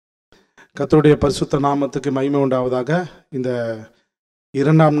கர்த்தருடைய பரிசுத்த நாமத்துக்கு மகிமை உண்டாவதாக. இந்த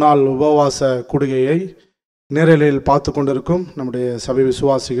 2ஆம் நாள் உபவாச கூடுகையை நேரலையில் பார்த்து கொண்டிருக்கும் நம்முடைய சபை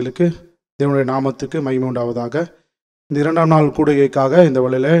விசுவாசிகளுக்கு தேவனுடைய நாமத்துக்கு மகிமை உண்டாவதாக. இந்த 2ஆம் நாள் கூடுகைக்காக இந்த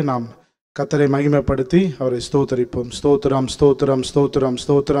வேளையிலே நாம் கர்த்தரை மகிமைப்படுத்தி அவரை ஸ்தோத்தரிப்போம். ஸ்தோத்திரம் ஸ்தோத்திரம் ஸ்தோத்திரம்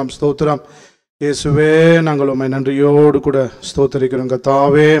ஸ்தோத்திரம் ஸ்தோத்திரம். இயேசுவே, நாங்கள் உம்மை நன்றியோடு கூட ஸ்தோத்தரிக்கிறோம்.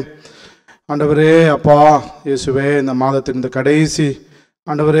 கர்த்தாவே, ஆண்டவரே, அப்பா இயேசுவே, இந்த மாதத்தின் இந்த கடைசி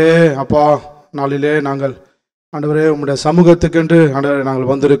ஆண்டவரே அப்பா நாளிலே நாங்கள் ஆண்டவரே உம்முடைய சமூகத்துக்கென்று ஆண்டவரே நாங்கள்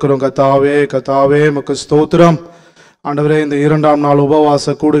வந்திருக்கிறோம். கர்த்தாவே கர்த்தாவே உமக்கு ஸ்தோத்திரம். ஆண்டவரே, இந்த 2ஆம் நாள்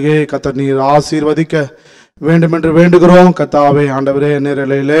உபவாச கூடுகை கர்த்தர் நீர் ஆசீர்வதிக்க வேண்டும் என்று வேண்டுகிறோம். கர்த்தாவே ஆண்டவரே,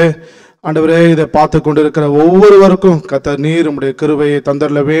 நேரலையிலே ஆண்டவரே இதை பார்த்து கொண்டிருக்கிற ஒவ்வொருவருக்கும் கர்த்தர் நீர் உம்முடைய கிருபையை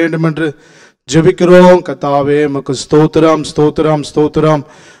தந்தரல வேண்டும் என்று ஜெபிக்கிறோம். கர்த்தாவே உமக்கு ஸ்தோத்திரம் ஸ்தோத்திரம் ஸ்தோத்திரம்.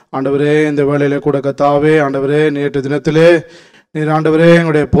 ஆண்டவரே, இந்த வேளையிலே கூட கர்த்தாவே ஆண்டவரே நேற்று தினத்திலே நீர் ஆண்டவரே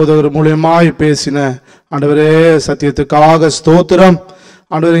எங்களுடைய போதகர் மூலியமாய் பேசின ஆண்டவரே சத்தியத்துக்காக ஸ்தோத்திரம்.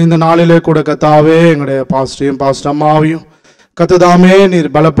 ஆண்டவரே, இந்த நாளிலே கூட கர்த்தாவே எங்களுடைய பாஸ்டரையும் பாஸ்டர் அம்மாவையும் கர்த்ததாமே நீர்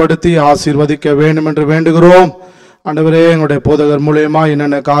பலப்படுத்தி ஆசீர்வதிக்க வேண்டும் என்று வேண்டுகிறோம். ஆண்டவரே, எங்களுடைய போதகர் மூலியமாய்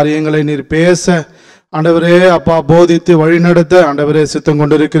என்னென்ன காரியங்களை நீர் பேச ஆண்டவரே அப்பா போதித்து வழிநடத்த ஆண்டவரே சித்தம்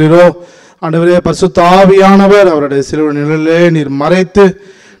கொண்டிருக்கிறீரோ ஆண்டவரே, பரிசுத்த ஆவியானவர் அவருடைய சிலுவை நிழலிலே நீர் மறைத்து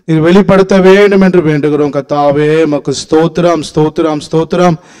நீர் வெளிப்படுத்த வேண்டும் என்று வேண்டுகிறோம். கர்த்தாவே உமக்கு ஸ்தோத்திரம் ஸ்தோத்திரம்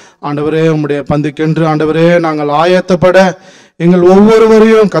ஸ்தோத்திரம். ஆண்டவரே, உம்முடைய பந்திக்கென்று ஆண்டவரே நாங்கள் ஆயத்தப்பட எங்கள்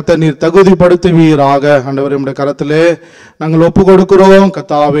ஒவ்வொருவரையும் கர்த்தர் நீர் தகுதிப்படுத்துவீராக. ஆண்டவரே, உம்முடைய கரத்திலே நாங்கள் ஒப்பு கொடுக்கிறோம்.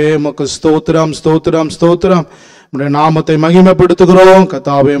 கர்த்தாவே உமக்கு ஸ்தோத்திரம் ஸ்தோத்திரம் ஸ்தோத்திரம். உம்முடைய நாமத்தை மகிமைப்படுத்துகிறோம்.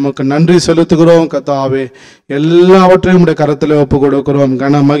 கர்த்தாவே உமக்கு நன்றி செலுத்துகிறோம். கர்த்தாவே, எல்லாவற்றையும் உம்முடைய கரத்திலே ஒப்பு கொடுக்கிறோம்.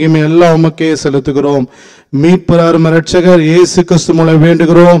 கன மகிமை எல்லாம் உமக்கே செலுத்துகிறோம். மீட்பர் அருமை இரட்சகர் இயேசு கிறிஸ்து மூலம்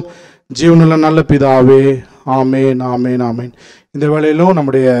வேண்டுகிறோம் ஜீவனுள்ள நல்ல பிதாவே, ஆமேன் ஆமேன் ஆமேன். இந்த வேளையிலும்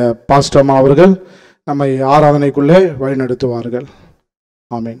நம்முடைய பாஸ்டர் அம்மா அவர்கள் நம்மை ஆராதனைக்குள்ளே வழிநடத்துவார்கள்.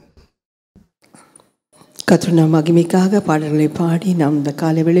 ஆமேன். கர்த்தருடைய மகிமைக்காக பாடல்களை பாடி நாம் இந்த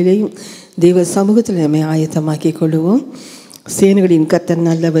காலை வேளையிலேயும் தெய்வ சமூகத்தில் நம்மை ஆயத்தமாக்கிக் கொள்வோம். சேனைகளின் கர்த்தர்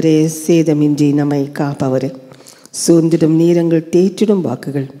நல்லவரே, சேதமின்றி நம்மை காப்பவரே, சூழ்ந்திடும் நீரங்கள் தேற்றிடும்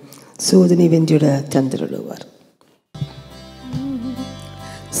வாக்குகள் சோதனை வென்றிட தந்திருவார்.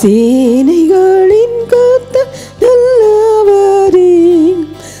 சேனைகளின் கர்த்தர் நல்லவரே,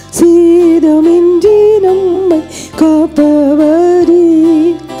 சேதமின்றி நம்மை காப்பவரே,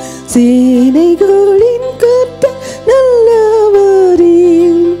 சேனைகளின் கர்த்தர் நல்லவரே,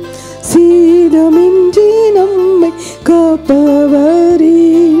 சேதமின்றி நம்மை காப்பவரே,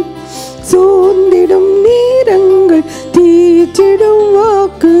 சோர்ந்திடும் நேரங்கள் தீற்றிடும்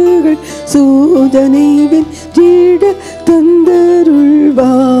வாக்குகள் சோதனை வென்றிட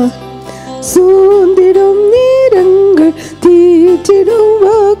தந்தருள்வார், சோர்ந்திடும் நேரங்கள் தீற்றிடும்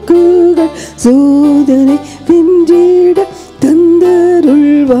வாக்குகள் சோதனை வென்றிட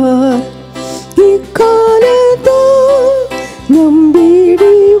தந்தருள்வார். இக்காலத்தோ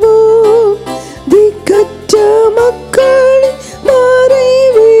நம்பிடுவோம், திக்கற்ற மக்களின்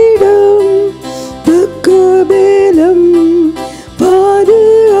மறைவிடம், பக்கபலம்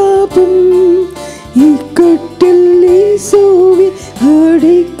பாதுகாப்பும், இக்கட்டில் இயேசுவின்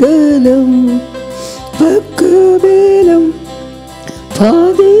அடைக்கலம், பக்கபலம்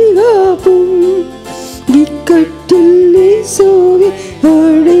பாதுகாப்பும், இக்கட்டில் இயேசுவின்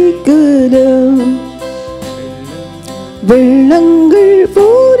அடைக்கலம். வெள்ளங்கள்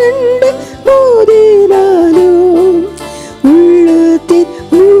புரண்டு மோதினாலும் உள்ளத்தின்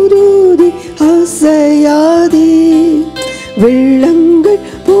உறுதி அசையாதே, வெள்ளங்கள்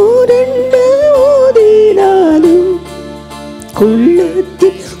புரண்டு மோதினாலும்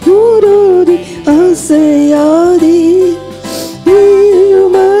உள்ளத்தின் உறுதி அசையாதே,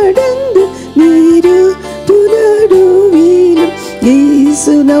 மடந்து நீரு புனடுவீனும்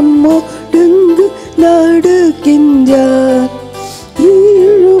இயேசு நம்மோடங்கு நடக்கின்றார்,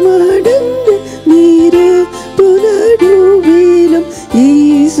 மடந்து நீரு புனடுவீனும்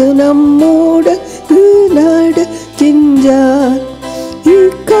இயேசு நம்மோடங்கு நடக்கின்றார்.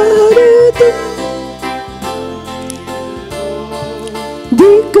 இக்காலத்தில்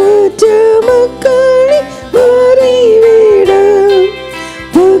திக்கற்ற மக்களின் மறைவிடம்,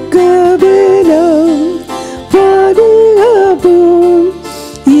 பக்கபலம் பாதுகாப்பும்,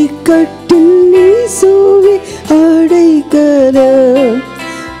 இக்கட்டில் இயேசுவின் அடைக்கலம்,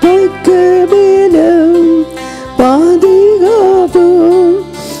 பக்கபலம் பாதுகாப்பும்,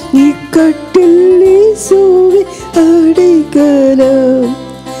 இக்கட்டில் இயேசுவின் அடைக்கலம்.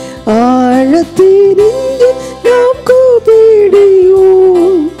 ஆழத்தினின்று நாம்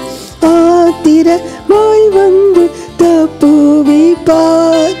கூப்பிடுவோம், ஆத்திரமாய் வந்து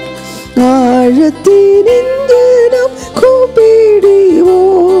தப்புவிப்பார், ஆழத்தினின்று நாம்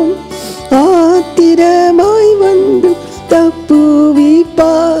கூப்பிடுவோம். ஆத்திரமாய் வந்து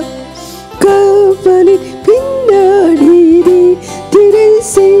தப்புவிப்பார். கப்பலின் பின்னாடி திரை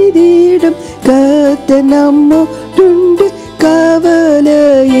செய்திடும் கர்த்தர் நம்மோடுண்டு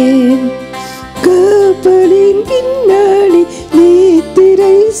கவலையே. கப்பலின் பின்னாடி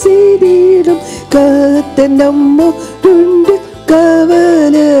திரை செய்திடும் கர்த்தர் நம்மோடுண்டு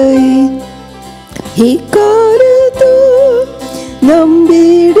கவலையே. இக்காலத்தோ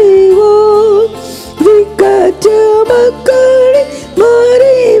நம்பிடுவோம். விக்கற்ற மக்களை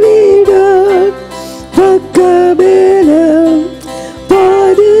மாறிவிடார். பக்கபலம்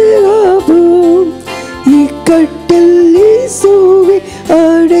பாதுகாப்போம். இக்கட்டில் இயேசுவே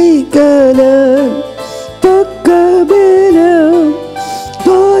அடைக்கலம். பக்கபலம்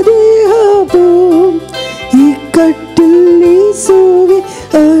பாதுகாப்போம். இக்கட்டில் இயேசுவே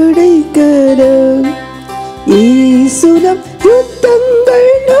அடைக்கலம். ஈசுனம் யுத்தங்கள்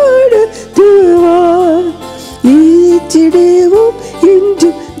நடத்துவார். ஈச்சிடுவோம்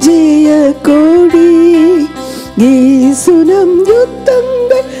இன்றும் ஜெய கொடி. ஈசுனம்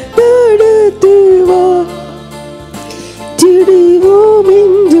யுத்தங்கள் நடத்துவார். சிடுவோம்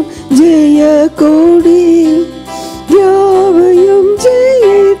இன்றும் ஜெய கொடி. யாவையும்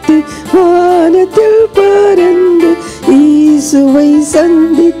ஜெயித்து வானத்தில் பறந்து ஈசுவை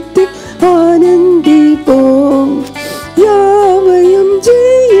சந்தித்து ஆனந்திப்போம். யாவையும்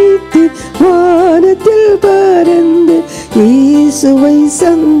ஜெயித்து வானத்தில் பறந்து இயேசுவை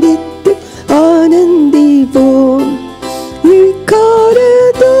சந்தித்து ஆனந்திப்போம்.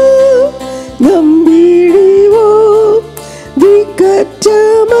 இக்காலத்தோ நம்பிடுவோம். விக்கற்ற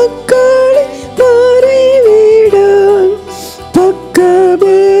மக்களை மாறிவிடான்.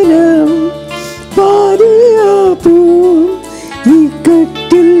 பக்கபலம் பாதுகாப்போம்.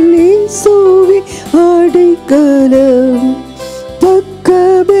 இக்கட்டில் இயேசுவே அடைக்கலம்.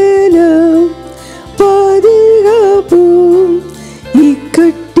 பக்கபலம் பாதுகாப்போம்.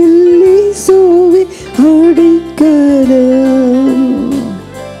 இக்கட்டில் இயேசுவே அடைக்கலம்.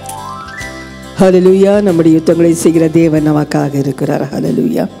 ஹல்லேலூயா. நம்முடைய யுத்தங்களை செய்கிற தேவன் நமக்காக இருக்கிறார்.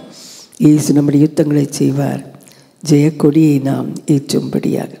 ஹல்லேலூயா. இயேசு நம்முடைய யுத்தங்களை செய்வார். ஜெயக்கொடியை நாம்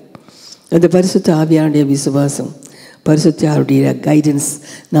ஏற்றும்படியாக அந்த பரிசுத்த ஆவியானுடைய விசுவாசம், பரிசுத்த ஆவியுடைய கைடன்ஸ்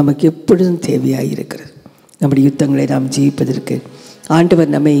நமக்கு எப்பொழுதும் தேவையாக இருக்கிறது. நம்முடைய யுத்தங்களை நாம் ஜெயிப்பதற்கு,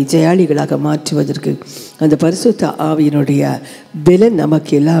 ஆண்டவர் நம்மை ஜெயாளிகளாக மாற்றுவதற்கு அந்த பரிசுத்த ஆவியினுடைய பலன்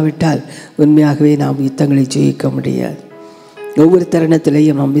நமக்கு இல்லாவிட்டால் உண்மையாகவே நாம் யுத்தங்களை ஜெயிக்க முடியாது. ஒவ்வொரு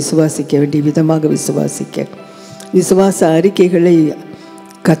தருணத்திலையும் நாம் விசுவாசிக்க வேண்டிய விதமாக விசுவாசிக்க, விசுவாச அறிக்கைகளை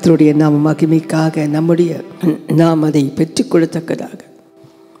கர்த்தருடைய நாம மகிமைக்காக நாம் அதை பெற்றுக்கொள்ளத்தக்கதாக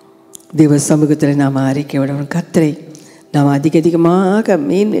தேவ சமூகத்தில் நாம் அறிக்கை விடணும். கர்த்தரை நாம் அதிகமாக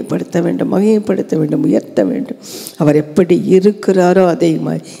மேன்மைப்படுத்த வேண்டும், மகிமைப்படுத்த வேண்டும், உயர்த்த வேண்டும். அவர் எப்படி இருக்கிறாரோ அதை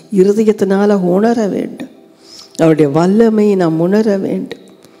இருதயத்தினால் உணர வேண்டும். அவருடைய வல்லமையை நாம் உணர வேண்டும்.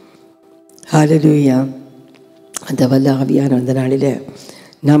 ஹல்லேலூயா. அந்த வல்ல ஆவியான அந்த நாளில்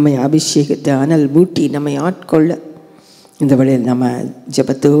நம்மை அபிஷேகத்தை அனல் மூட்டி நம்மை ஆட்கொள்ள இந்த வழியில் நம்ம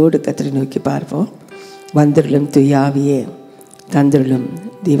ஜெபத்தோடு கர்த்தரை நோக்கி பார்ப்போம். வந்தருளும் தூய ஆவியே, தந்தருளும்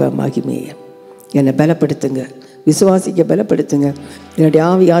தீவ மகிமையே, என்னை பலப்படுத்துங்க, விசுவாசிக்க பலப்படுத்துங்க. என்னுடைய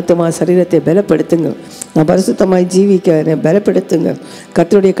ஆவி ஆத்மா சரீரத்தை பலப்படுத்துங்க. நான் பரிசுத்தமாய் ஜீவிக்க என்னை பலப்படுத்துங்க.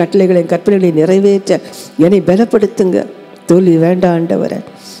 கர்த்தருடைய கட்டளைகளை கற்பனைகளை நிறைவேற்ற என்னை பலப்படுத்துங்க. தோல்வி வேண்டாம் ஆண்டவரே.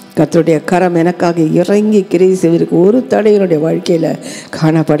 கர்த்தருடைய கரம் எனக்காக இறங்கி கிரியை செய்வதற்கு ஒரு தடை என்னுடைய வாழ்க்கையில்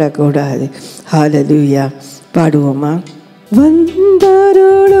காணப்படக்கூடாது. ஹல்லேலூயா. பாடுவோமா?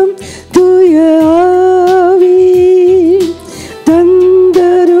 வந்தருளும் தூய ஆவி,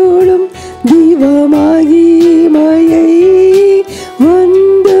 தந்தருளும் தீவமகிமையை.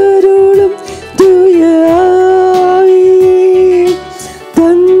 வந்தருளும் தூய ஆவி,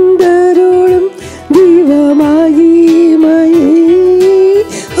 தந்தருளும் தீவமகிமையை.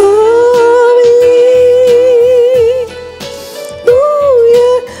 ஆவி, தூய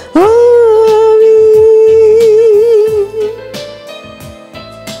ஆவி,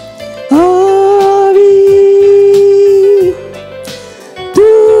 ஆவி,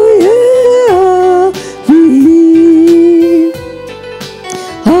 தூய ஆவி,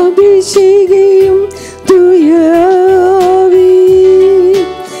 அபிஷேகம் தூய ஆவி,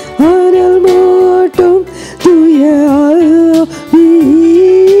 அனல் மூட்டும் தூய ஆவி,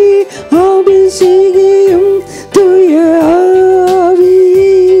 அபிஷேகம் தூய ஆவி,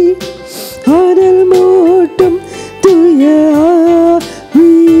 அனல் மூட்டும் தூய ஆவி,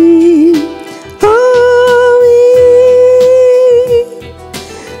 ஆவி,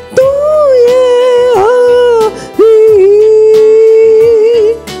 தூய ஆவி,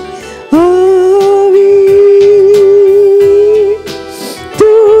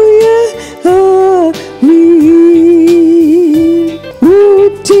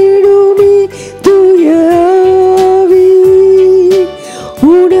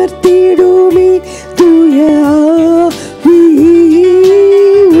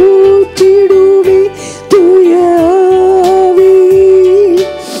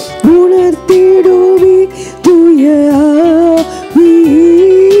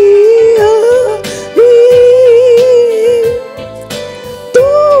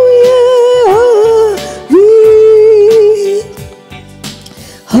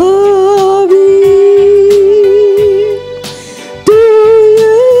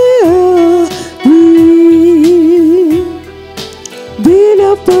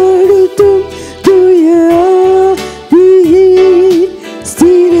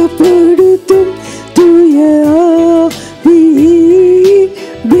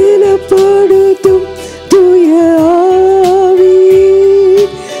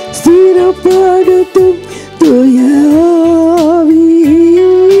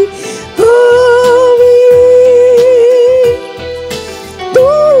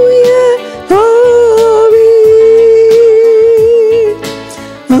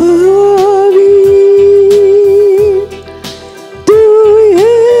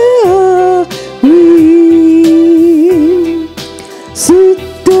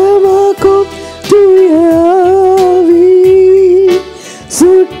 துயாவி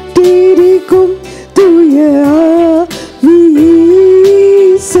சுட்டிரிக்கும் துயாவி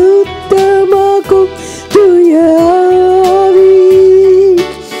சுத்தமாக்கும் துயாவி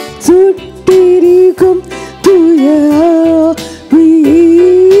சுட்டிரிக்கும் துயாவி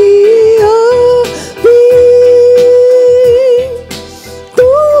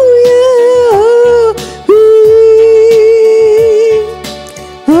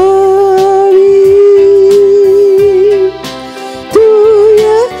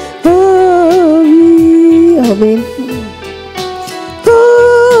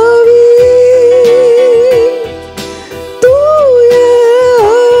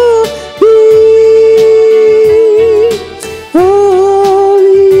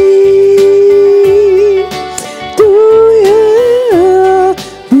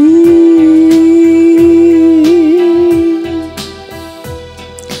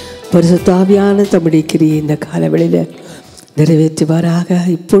பரிசுத்தாவியான தம்முடைய கிரியை இந்த காலவெளியில் நிறைவேற்றுவாராக.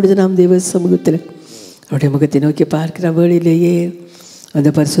 இப்பொழுது நாம் தேவ சமூகத்தில் அவருடைய முகத்தை நோக்கி பார்க்கிற வேளையிலேயே அந்த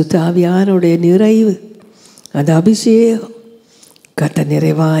பரிசுத்தாவியானுடைய நிறைவு, அந்த அபிஷேகம் கர்த்தர்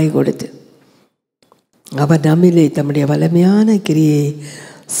நிறைவாய் கொடுத்து அவர் நம்மிலே தம்முடைய வல்லமையான கிரியை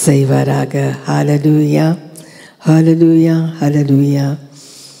செய்வாராக. ஹல்லேலூயா, ஹல்லேலூயா, ஹல்லேலூயா,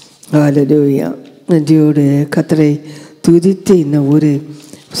 ஹல்லேலூயா. நன்றியோடு கர்த்தரை துதித்து இன்னும் ஒரு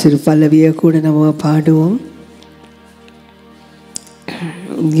சிறு பல்லவியை கூட நம்ம பாடுவோம்.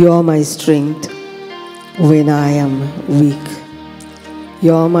 You are my strength when I am weak.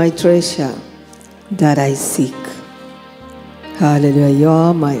 You are my treasure that I seek. Hallelujah. You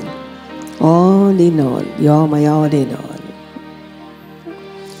are my all in all. You are my all in all.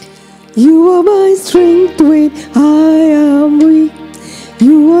 You are my strength when I am weak.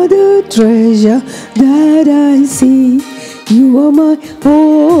 You are the treasure that I seek. You are my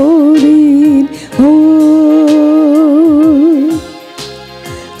all in all.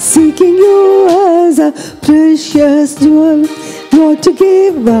 Seeking you as a precious jewel, not to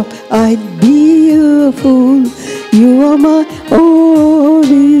give up, I'd be a fool. You are my all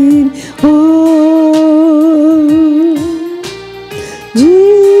in all.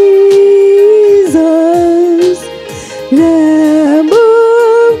 Jesus, Lamb of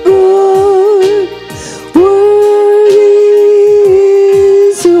God, worthy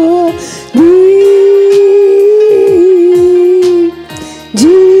is your name.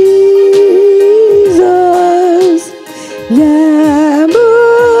 Jesus, Lamb of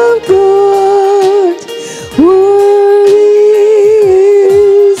God, worthy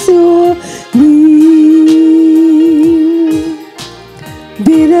is your name.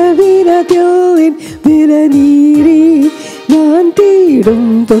 விரவிரத்தின் விரநீரே, நான்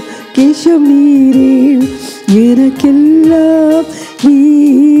தேடும் பொக்கிஷம் நீரே, எனக்கெல்லாம்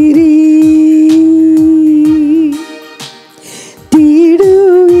நீரே.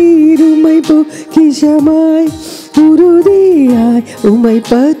 தேடுவீர் உம்மை பொக்கிஷமாய், உறுதியாய் உம்மை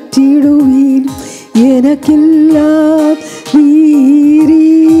பற்றிடுவீர், எனக்கெல்லாம் நீரே.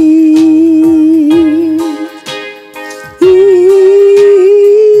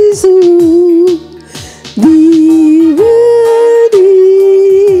 இயேசு தேவனே,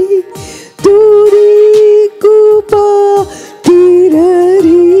 துதிக்குப்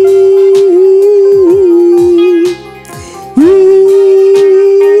பாத்திரரே.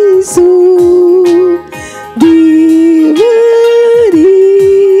 இயேசு தேவனே,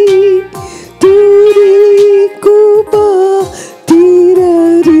 துதிக்குப்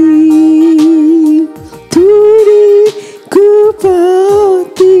பாத்திரரே. துதிக்குப்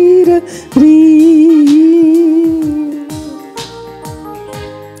பாத்திரரே.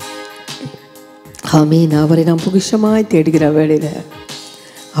 ஆமீன். அவரை நாம் பொக்கிஷமாய் தேடுகிற வேளையில்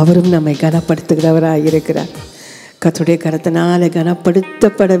அவரும் நம்மை கனப்படுத்துகிறவராக இருக்கிறார். கர்த்தருடைய கரத்தினால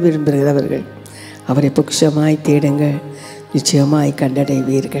கனப்படுத்தப்பட விரும்புகிறவர்கள் அவரை பொக்கிஷமாய் தேடுங்கள், நிச்சயமாய்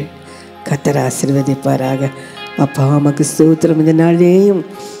கண்டடைவீர்கள். கர்த்தர் ஆசீர்வதிப்பாராக. அப்பா உமக்கு ஸ்தோத்திரம். இந்த நாளிலேயும்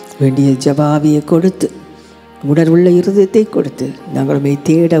வேண்டிய ஜபாவியை கொடுத்து, உணர்வுள்ள இருதயத்தை கொடுத்து நாங்களுமே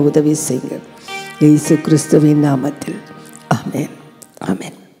தேட உதவி செய்யுங்க. இயேசு கிறிஸ்துவின் நாமத்தில் ஆமென்,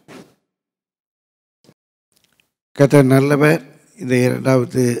 ஆமென். கர்த்தர் நல்லவர். இந்த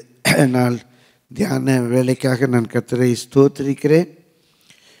இரண்டாவது நாள் தியான வேலைக்காக நான் கர்த்தரை ஸ்தோத்திரிக்கிறேன்.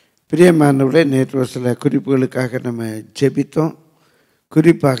 பிரியமானவர்களே, நேற்று ஒரு சில குறிப்புகளுக்காக நம்ம ஜெபித்தோம்.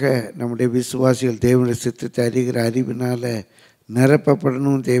 குறிப்பாக நம்முடைய விசுவாசிகள் தேவனுடைய சித்தத்தை அறிகிற அறிவினால்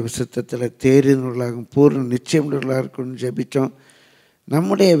நிரப்பப்படணும், தேவ சித்தத்தில் தேறினவர்களாகவும் பூர்ண நிச்சயமுள்ளவர்களாக இருக்கணும்னு ஜெபித்தோம்.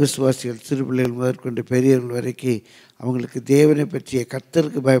 நம்முடைய விசுவாசிகள் சிறுபிள்ளைகள் முதற்கொண்டு பெரியவர்கள் வரைக்கும் அவங்களுக்கு தேவனை பற்றிய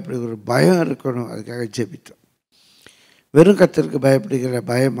கர்த்தருக்கு பயப்படுகிற ஒரு பயம் இருக்கணும், அதுக்காக ஜெபித்தோம். வெறும் கர்த்தருக்கு பயப்படுகிற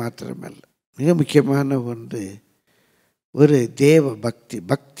பயம் மாத்திரமல்ல, மிக முக்கியமான ஒன்று ஒரு தேவ பக்தி,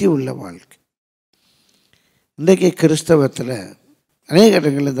 பக்தி உள்ள வாழ்க்கை. இன்றைக்கு கிறிஸ்தவத்தில் அநேக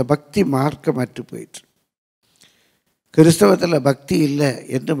இடங்களில் இந்த பக்தி மார்க்கமற்று போயிற்று. கிறிஸ்தவத்தில் பக்தி இல்லை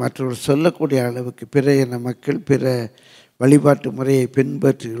என்று மற்றவர்கள் சொல்லக்கூடிய அளவுக்கு பிற இன மக்கள், பிற வழிபாட்டு முறையை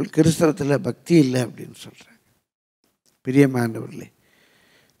பின்பற்றுகள் கிறிஸ்தவத்தில் பக்தி இல்லை அப்படின்னு சொல்கிறாங்க. பிரியமானவர்களே,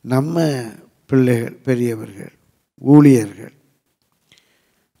 நம்ம பிள்ளைகள், பெரியவர்கள், ஊழியர்கள்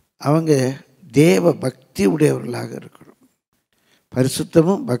அவங்க தேவ பக்தி உடையவர்களாக இருக்கணும்.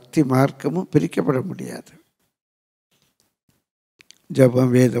 பரிசுத்தமும் பக்தி மார்க்கமும் பிரிக்கப்பட முடியாது.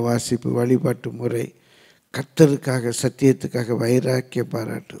 ஜபம், வேத வாசிப்பு, வழிபாட்டு முறை, கர்த்தருக்காக சத்தியத்துக்காக வைராக்கியம்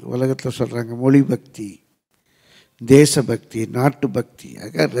பாராட்டுறது. உலகத்தில் சொல்கிறாங்க மொழி பக்தி, தேசபக்தி, நாட்டு பக்தி.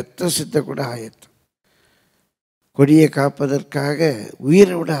 அதுக்காக இரத்த சித்த கூட ஆயத்தம், கொடியை காப்பதற்காக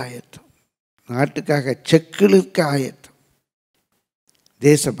உயிரை விட ஆயத்தம், நாட்டுக்காக செக்கிலுக்கு ஆயத்தம்.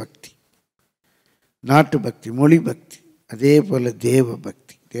 தேசபக்தி, நாட்டு பக்தி, மொழி பக்தி. அதே போல் தேவ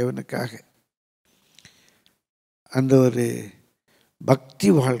பக்தி, தேவனுக்காக அந்த ஒரு பக்தி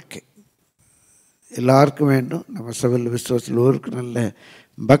வாழ்க்கை எல்லாருக்கும் வேண்டும். நம்ம சபையில் விசுவாசத்தில் ஒருக்கு நல்ல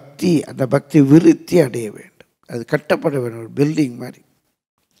பக்தி, அந்த பக்தி விருத்தி அடைய வேண்டும். அது கட்டப்பட வேண்டும், ஒரு பில்டிங் மாதிரி.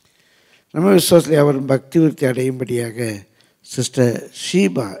 நம்ம விசுவாசத்தில் அவரும் பக்தி விருத்தி அடையும்படியாக சிஸ்டர்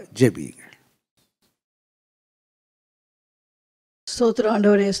ஷீபா ஜெபிங்க. ஸ்தோத்திரம்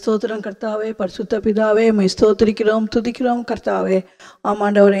ஆண்டவரே, ஸ்தோத்திரம் கர்த்தாவே, பரிசுத்த பிதாவே, உம்மை ஸ்தோத்திரிக்கிறோம், துதிக்கிறோம் கர்த்தாவே.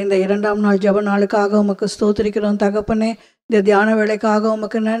 ஆமாண்டவரே, இந்த 2ஆம் நாள் ஜெப நாளுக்காக உமக்கு ஸ்தோத்திரிக்கிறோம் தகப்பனே. இந்த தியான வேளைக்காக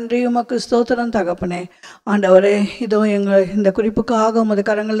உமக்கு நன்றி, உமக்கு ஸ்தோத்திரம் தகப்பனே. ஆண்டவரே, இதோ எங்கள் இந்த குறிப்புக்காக உமது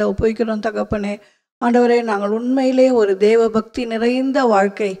கரங்களில் ஒப்புவிக்கிறோம் தகப்பனே. ஆண்டவரே, நாங்கள் உண்மையிலே ஒரு தேவ பக்தி நிறைந்த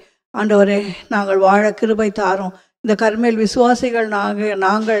வாழ்க்கை ஆண்டவரே நாங்கள் வாழ கிருபை தாரோம். இந்த கர்மேல் விசுவாசிகள்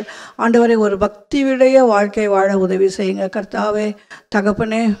நாங்கள் ஆண்டவரே ஒரு பக்தியுடைய வாழ்க்கை வாழ உதவி செய்யுங்க கர்த்தாவே.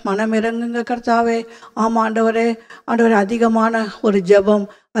 தகப்பனே, மனமிறங்குங்க கர்த்தாவே. ஆமாம் ஆண்டவரே, ஆண்டவரே அதிகமான ஒரு ஜெபம்,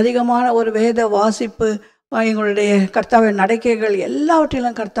 அதிகமான ஒரு வேத வாசிப்பு, எங்களுடைய கர்த்தாவே நடக்கைகள்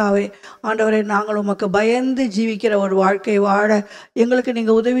எல்லாவற்றிலும் கர்த்தாவே ஆண்டவரே நாங்கள் உமக்கு பயந்து ஜீவிக்கிற ஒரு வாழ்க்கை வாழ எங்களுக்கு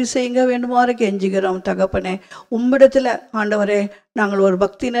நீங்கள் உதவி செய்யுங்க வேண்டுமாறு கெஞ்சுகிறோம் தகப்பனே. உம்மிடத்தில் ஆண்டவரே நாங்கள் ஒரு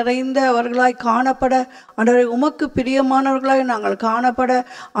பக்தி நிறைந்தவர்களாய் காணப்பட, ஆண்டவரே உமக்கு பிரியமானவர்களாய் நாங்கள் காணப்பட,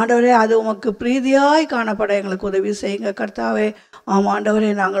 ஆண்டவரே அது உமக்கு பிரீதியாய் காணப்பட எங்களுக்கு உதவி செய்யுங்க கர்த்தாவே. ஆமாம்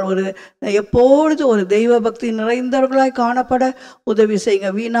ஆண்டவரே, நாங்கள் ஒரு எப்பொழுது ஒரு தெய்வ பக்தி நிறைந்தவர்களாய் காணப்பட உதவி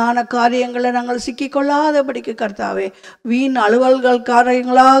செய்யுங்க. வீணான காரியங்களை நாங்கள் சிக்கிக்கொள்ளாதபடிக்கு கர்த்தாவே, வீண் அலுவல்கள்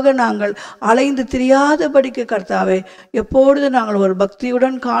காரியங்களாக நாங்கள் அலைந்து திரியாதபடிக்கு கர்த்தாவே, எப்பொழுது நாங்கள் ஒரு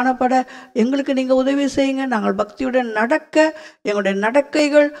பக்தியுடன் காணப்பட எங்களுக்கு நீங்கள் உதவி செய்யுங்க. நாங்கள் பக்தியுடன் நடக்க, எங்களுடைய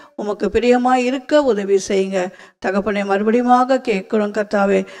நடக்கைகள் உமக்கு பிரியமாய் இருக்க உதவி செய்யுங்க தகப்பனே. மறுபடியுமாக கேட்கிறோம்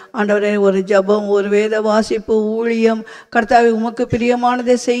கர்த்தாவே. ஆண்டவரே, ஒரு ஜபம், ஒரு வேத வாசிப்பு, ஊழியம் கர்த்தாவே உமக்கு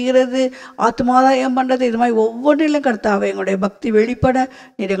பிரியமானதை செய்கிறது, ஆத்மாதாயம் பண்ணுறது, இது மாதிரி ஒவ்வொன்றிலும் கர்த்தாவே எங்களுடைய பக்தி வெளிப்பட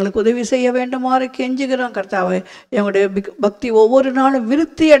நீர் எங்களுக்கு உதவி செய்ய வேண்டுமாறு கெஞ்சுகிறோம் கர்த்தாவே. எங்களுடைய பக்தி ஒவ்வொரு நாளும்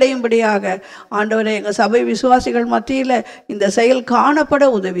விருத்தி அடையும்படியாக ஆண்டவரே எங்கள் சபை விசுவாசிகள் மத்தியில் இந்த செயல் காணப்பட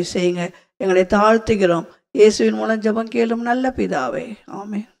உதவி செய்யுங்க. எங்களை தாழ்த்துகிறோம் இயேசுவின் மூலம் ஜெபம் கேளும் நல்ல பிதாவே,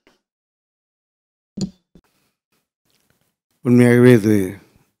 ஆமென். உண்மையாகவே இது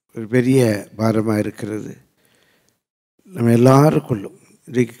ஒரு பெரிய பாரமாக இருக்கிறது. நம்ம எல்லாருக்குள்ளும்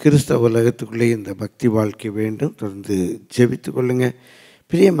இன்றைக்கு கிறிஸ்தவ உலகத்துக்குள்ளே இந்த பக்தி வாழ்க்கை வேண்டும். தொடர்ந்து ஜெபித்து கொள்ளுங்க.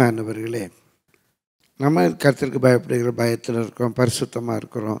 பிரியமானவர்களே, நம்ம கர்த்தருக்கு பயப்படுகிற பயத்தில் இருக்கிறோம், பரிசுத்தமாக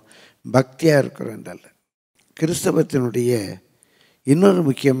இருக்கிறோம், பக்தியாக இருக்கிறோம் என்றல்ல. கிறிஸ்தவத்தினுடைய இன்னொரு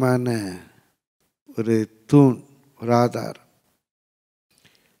முக்கியமான ஒரு தூண், ஒரு ஆதாரம்,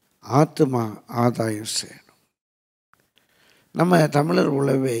 ஆத்மா ஆதாயம் செய்யணும். நம்ம தமிழர்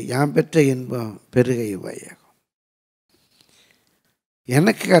உழவே யாம் பெற்ற இன்பம் பெருகை வையகம்.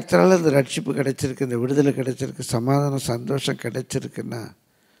 எனக்கு கர்த்தரால் இந்த ரட்சிப்பு கிடைச்சிருக்கு, இந்த விடுதலை கிடைச்சிருக்கு, சமாதானம் சந்தோஷம் கிடைச்சிருக்குன்னா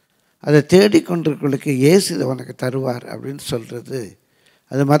அதை தேடிக்கொண்டிருக்கிறவர்களுக்கு இயேசு இதை உனக்கு தருவார் அப்படின்னு சொல்கிறது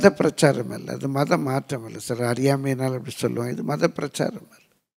அது மத பிரச்சாரம் அல்ல, அது மத மாற்றம் அல்ல. சார் அறியாமையினால் அப்படி சொல்லுவாங்க. இது மத பிரச்சாரம் அல்ல,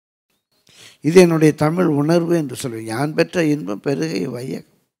 இது என்னுடைய தமிழ் உணர்வு என்று சொல்லுவேன். யான் பெற்ற இன்பம் பெருகை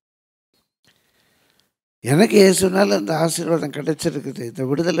வையகம். எனக்கு இயேசுனால அந்த ஆசீர்வாதம் கிடைச்சிருக்குது, இந்த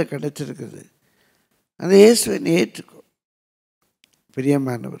விடுதலை கிடைச்சிருக்குது, அந்த இயேசுவை ஏற்றுக்கோ.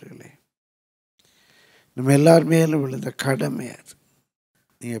 பிரியமானவர்களே, நம்ம எல்லார் மேலும் விழுந்த கடமை அது.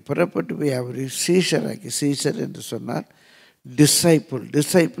 நீங்கள் புறப்பட்டு போய் அவரையும் சீஷராக்கி, சீஷர் என்று சொன்னால் டிசைபிள்,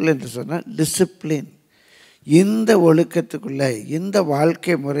 டிசைபிள் என்று சொன்னால் டிசிப்ளின், இந்த ஒழுக்கத்துக்குள்ளே, இந்த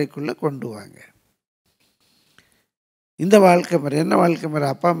வாழ்க்கை முறைக்குள்ளே கொண்டு வாங்க. இந்த வாழ்க்கை முறை என்ன வாழ்க்கை முறை?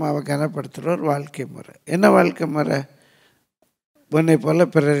 அப்பா அம்மாவை கனப்படுத்துகிற ஒரு வாழ்க்கை முறை. என்ன வாழ்க்கை முறை? உன்னை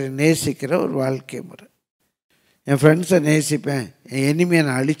போல் பிறரை நேசிக்கிற ஒரு வாழ்க்கை முறை. என் ஃப்ரெண்ட்ஸை நேசிப்பேன், என் எனிமையை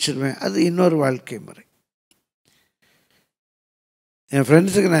நான் அழிச்சிடுவேன், அது இன்னொரு வாழ்க்கை முறை. என்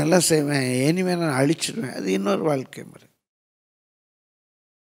ஃப்ரெண்ட்ஸுக்கு நான் எல்லாம் செய்வேன், என் எனிமையை நான் அழிச்சிடுவேன், அது இன்னொரு வாழ்க்கை முறை.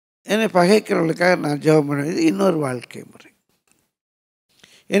 என்னை பகைக்கிறவர்களுக்காக நான் ஜெபம் பண்ணுவேன், இது இன்னொரு வாழ்க்கை முறை.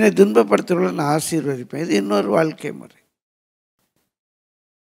 என்னை துன்பப்படுத்துகிறவர்களை நான் ஆசீர்வதிப்பேன், இது இன்னொரு வாழ்க்கை முறை.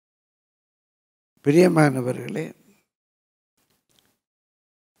 பிரியமானவர்களே,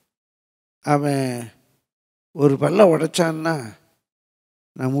 அவன் ஒரு பல்லை உடைச்சான்னா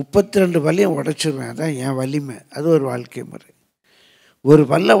நான் 32 பல்லையும் உடைச்சிருவேன், அதான் என் வலிமை, அது ஒரு வாழ்க்கை முறை. ஒரு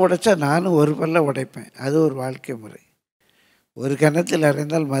பல்லை உடைச்சா நானும் ஒரு பல்லை உடைப்பேன், அது ஒரு வாழ்க்கை முறை. ஒரு கணத்தில்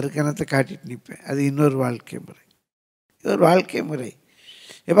அறைந்தால் மறு கணத்தை காட்டிட்டு நிற்பேன், அது இன்னொரு வாழ்க்கை முறை. இது ஒரு வாழ்க்கை முறை.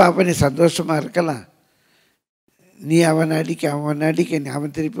 எப்போ அப்போ நீ சந்தோஷமாக இருக்கலாம், நீ அவன் அடிக்க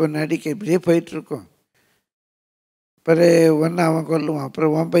அவன் திருப்பி ஒன்று அடிக்க, இப்படியே போயிட்டுருக்கோம். பிறகு ஒன்று அவன் கொல்லுவான்,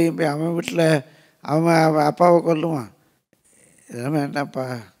 அப்புறம் உன் பையன் போய் அவன் வீட்டில் அவன் அப்பாவை கொல்லுவான். இதெல்லாம் வேண்டாம்ப்பா,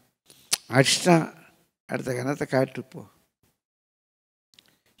 அடிச்சிட்டான், அடுத்த கணத்தை காட்டுப்போ.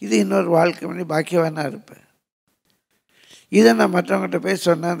 இது இன்னொரு வாழ்க்கை பண்ணி பாக்கியவானா இருப்பேன். இதை நான் மற்றவங்கள்ட்ட போய்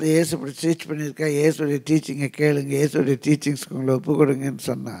சொன்னால், அந்த இயேசு இப்படி டீச் பண்ணியிருக்கா, இயேசுடைய டீச்சிங்கை கேளுங்க, இயேசுடைய டீச்சிங்ஸ்க்கு உங்களை ஒப்பு கொடுங்கன்னு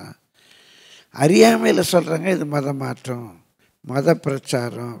சொன்னால் அறியாமையில் சொல்கிறாங்க இது மத மாற்றம், மத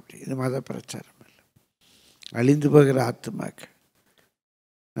பிரச்சாரம். அப்படி இது மத பிரச்சாரம் இல்லை. அழிந்து போகிற ஆத்துமாக்கள்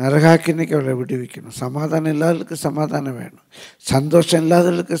நரகாக்கினைக்கு அவளை விடுவிக்கணும். சமாதானம் இல்லாதவர்களுக்கு சமாதானம் வேணும், சந்தோஷம்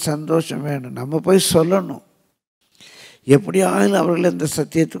இல்லாதவர்களுக்கு சந்தோஷம் வேணும். நம்ம போய் சொல்லணும், எப்படியாவது அவர்களை இந்த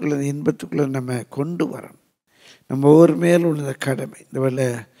சத்தியத்துக்குள்ளே, இந்த இன்பத்துக்குள்ளே நம்ம கொண்டு வரணும். நம்ம ஒவ்வொரு மேலும் உள்ள கடமை.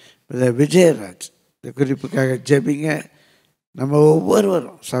 இந்த விஜயராஜ் இந்த குறிப்புக்காக ஜெபிங்க. நம்ம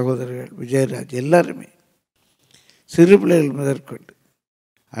ஒவ்வொருவரும் சகோதரர்கள், விஜயராஜ் எல்லாருமே சிறு பிள்ளைகள் முதற்கொண்டு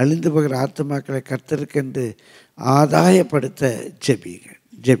அழிந்து போகிற ஆத்துமாக்களை கர்த்தருக்கென்று ஆதாயப்படுத்த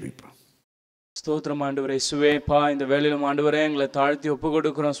ஜெபிப்போம். ஸ்தோத்திரம் ஆண்டவரே. சுவேப்பா, இந்த வேலையிலும் ஆண்டவரே எங்களை தாழ்த்தி ஒப்பு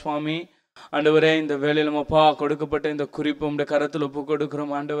கொடுக்குறோம் சுவாமி. ஆண்டவரே, இந்த வேலையிலும் அப்பா கொடுக்கப்பட்ட இந்த குறிப்பு உடைய கரத்தில் ஒப்பு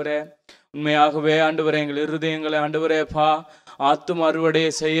கொடுக்குறோம் ஆண்டவரே. உண்மையாகவே ஆண்டவரே எங்கள் இருதயங்களை ஆண்டவரே பா ஆத்தும அறுவடையை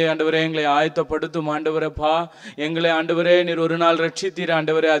செய்ய ஆண்டவரே எங்களை ஆயத்தப்படுத்தும் ஆண்டவரே பா. எங்களை ஆண்டவரே நீர் ஒரு நாள் ரட்சித்தீர்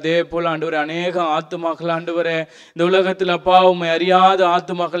ஆண்டவரே. அதே போல் ஆண்டவரே அநேக ஆத்துமாக்கள் ஆண்டவரே இந்த உலகத்தில் அப்பா உண்மை அறியாத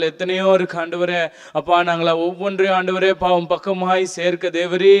ஆத்துமாக்கள் எத்தனையோ இருக்கு ஆண்டவரே. அப்பா நாங்களா ஒவ்வொன்றையும் ஆண்டவரே பாவம் பக்கமாய் சேர்க்க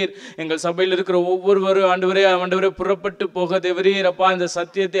தேவரீர். எங்கள் சபையில் இருக்கிற ஒவ்வொருவரும் ஆண்டவரே புறப்பட்டு போக தேவரீர். அப்பா இந்த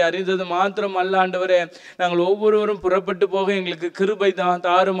சத்தியத்தை அறிந்தது மாத்திரம் அல்ல ஆண்டவரே, நாங்கள் ஒவ்வொருவரும் புறப்பட்டு போக எங்களுக்கு கிருபை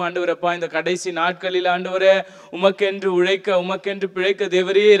தாரும் ஆண்டவரேப்பா. இந்த கடைசி நாட்களில் ஆண்டவரே உமக்கென்று உழைக்க, உமக்கென்று பிழைக்க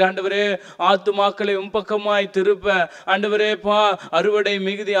தேவரீர் ஆண்டவரே. ஆத்துமாக்களை பக்கமாய் திருப்ப ஆண்டவரே பா அறுவடை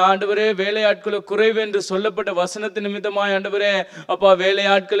மிகுதி ஆண்டவரே, வேலையாட்களை குறைவு என்று சொல்லப்பட்ட வசனத்தின் நிமித்தமாய் ஆண்டவரே அப்பா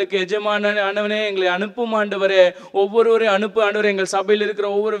வேலையாட்களுக்கு எஜமான ஆண்டவனே எங்களை அனுப்பும் ஆண்டவரே. ஒவ்வொருவரையும் அனுப்பு ஆண்டவரே. எங்கள் சபையில் இருக்கிற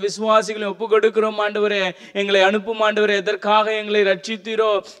ஒவ்வொரு விசுவாசிகளையும் ஒப்பு கொடுக்கிறோம் ஆண்டவரே. எங்களை அனுப்பும் ஆண்டவரே. எதற்காக எங்களை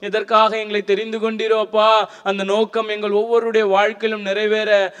ரட்சித்தீரோ, எதற்காக எங்களை தெரிந்து கொண்டீரோ அப்பா, அந்த நோக்கம் எங்கள் ஒவ்வொருடைய வாழ்க்கையிலும்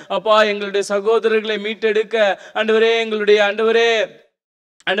நிறைவேற அப்பா, எங்களுடைய சகோதரர்களை மீட்டெடுக்க ஆண்டவரே, எங்களுடைய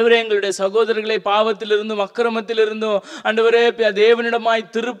சகோதரர்களை பாவத்திலிருந்தும் அக்கிரமத்திலிருந்தும் ஆண்டவரே தேவனிடமாய்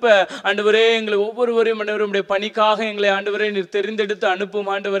திருப்ப ஆண்டவரே எங்களை ஒவ்வொருவரையும் ஆண்டவருடைய பணிக்காக எங்களை ஆண்டவரே நீர் தெரிந்தெடுத்து அனுப்பும்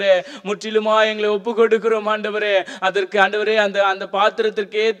ஆண்டவரே. முற்றிலுமாய் எங்களை ஒப்பு கொடுக்கிறோம் ஆண்டவரே. அதற்கு ஆண்டவரே அந்த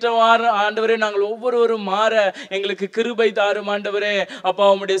பாத்திரத்திற்கு ஏற்றவாறு ஆண்டவரே நாங்கள் ஒவ்வொருவரும் மாற எங்களுக்கு கிருபை தாரும் ஆண்டவரே.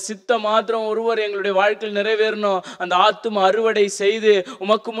 அப்பா உம்முடைய சித்த மாத்திரம் ஒருவர் எங்களுடைய வாழ்க்கையில் நிறைவேறணும். அந்த ஆத்தும அறுவடை செய்து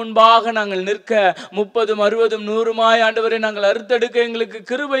உமக்கு முன்பாக நாங்கள் நிற்க 30, 60, 100 ஆண்டவரே நாங்கள் அறுத்தெடுக்க எங்களுக்கு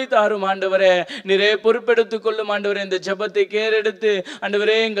கிருபை தாரும் ஆண்டவரே. நிறைய பொறுப்பெடுத்துக் கொள்ளும் ஆண்டவரே. இந்த ஜெபத்தை கேரெடுத்து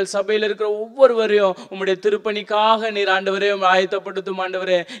ஆண்டவரே எங்கள் சபையில் இருக்கிற ஒவ்வொருவரையும் உம்முடைய திருப்பணிக்காக நீர் ஆண்டவரே ஆயத்தப்படுத்தும்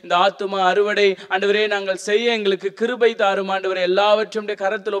ஆண்டவரே. இந்த ஆத்தும அறுவடை ஆண்டவரே நாங்கள் செய்ய எங்களுக்கு கிருபை தாரும் ஆண்டவரே. எல்லாவற்றும்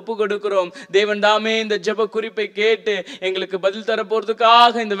கரத்தில் ஒப்பு கொடுக்கிறோம். தேவன் தாமே இந்த ஜெப குறிப்பை கேட்டு எங்களுக்கு பதில் தர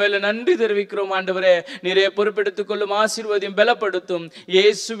போறதுக்காக இந்த வேளை நன்றி தெரிவிக்கிறோம் ஆண்டவரே. நிறைய பொறுப்பெடுத்துக் கொள்ளும், ஆசீர்வாதம் பலப்படுத்தும்.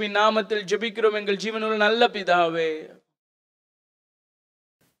 இயேசுவின் நாமத்தில் ஜெபிக்கிறோம் எங்கள் ஜீவனுள்ள நல்ல பிதாவே.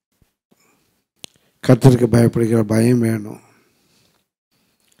 கர்த்தருக்கு பயப்படுகிற பயம் வேணும்,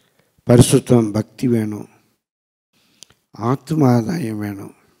 பரிசுத்தம் பக்தி வேணும், ஆத்மாதாயம்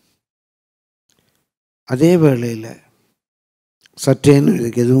வேணும். அதே வேளையில் சற்றேனும்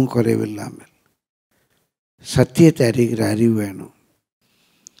இதுக்கு எதுவும் குறைவில்லாமல் சத்தியத்தை அறிகிற அறிவு வேணும்.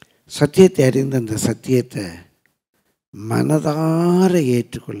 சத்தியத்தை அறிந்த அந்த சத்தியத்தை மனதார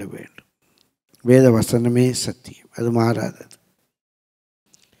ஏற்றுக்கொள்ள வேண்டும். வேத வசனமே சத்தியம், அது மாறாதது.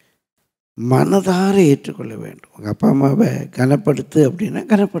 மனதார ஏற்றுக்கொள்ள வேண்டும். உங்கள் அப்பா அம்மாவை கனப்படுத்து அப்படின்னா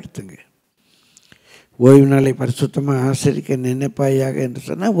கனப்படுத்துங்க. ஓய்வு நாளை பரிசுத்தமாக ஆசரிக்க நினைப்பாயாக என்று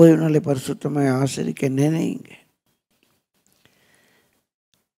சொன்னால் ஓய்வு நாளை பரிசுத்தமாக ஆசரிக்க நினைங்க.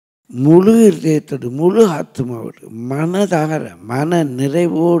 முழு இதயத்தோடு முழு ஆத்மாவோடு மனதார மன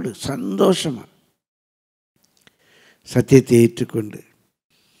நிறைவோடு சந்தோஷமாக சத்தியத்தை ஏற்றுக்கொண்டு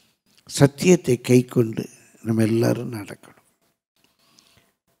சத்தியத்தை கை கொண்டு நம்ம எல்லாரும் நடக்கணும்.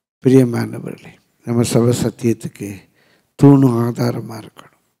 பிரியமானவர்களே, நம்ம சபை சத்தியத்துக்கு தூணும் ஆதாரமாக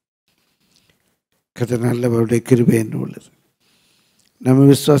இருக்கணும். கர்த்தர் நல்லவருடைய கிருபை என்று உள்ளது. நம்ம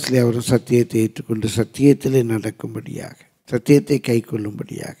விசுவாசத்தில் அவரும் சத்தியத்தை ஏற்றுக்கொண்டு சத்தியத்திலே நடக்கும்படியாக சத்தியத்தை கை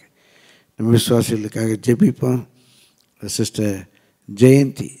கொள்ளும்படியாக நம்ம விசுவாசிகளுக்காக ஜெபிப்போம். சிஸ்டர்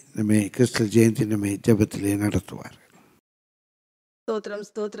ஜெயந்தி கிறிஸ்டல் ஜெயந்தி நம்மை ஜெபத்திலே நடத்துவார். ஸ்தோத்திரம்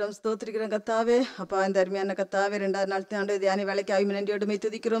ஸ்தோத்திரம் ஸ்தோத்திரிக்கிறோம் கத்தாவே. அப்பா, இந்த அருமையான கத்தாவே 2வது நாள் ஆண்டு தியான வேலைக்கு ஆய்வு நன்றியோடுமை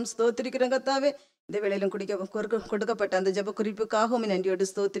துதிக்கிறோம் ஸ்தோத்திரிக்கிறோம் கத்தாவே. இந்த வேளையிலும் கொடுக்கப்பட்ட அந்த ஜெப குறிப்புக்காகவும் நன்றியோடு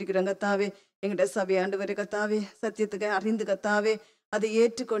ஸ்தோத்திரிக்கிறோம் கத்தாவே. எங்களுடைய சபை ஆண்டவரே கத்தாவே, சத்தியத்துக்கு அறிந்து கத்தாவே, அதை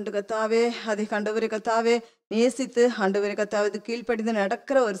ஏற்றுக்கொண்டு கத்தாவே, அதை கண்டவரே கத்தாவே நேசித்து ஆண்டவரே கத்தாவே அது கீழ்ப்படிந்து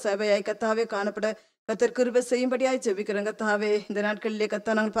நடக்கிற ஒரு சபையாய் கத்தாவே காணப்பட கத்தர் கிருபை செய்யும்படியாய் ஜெபிக்கிறோம் கத்தாவே. இந்த நாட்களிலே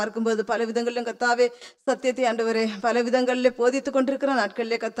கத்தா நாங்கள் பார்க்கும்போது பல விதங்களிலும் கத்தாவே சத்தியத்தை ஆண்டவரே பல விதங்களிலே போதித்து கொண்டிருக்கிற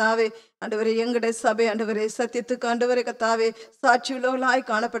நாட்களிலே கத்தாவே ஆண்டவரே எங்களுடைய சபை ஆண்டவரே சத்தியத்துக்கு ஆண்டவரே கத்தாவே சாட்சி உள்ளவர்களாய்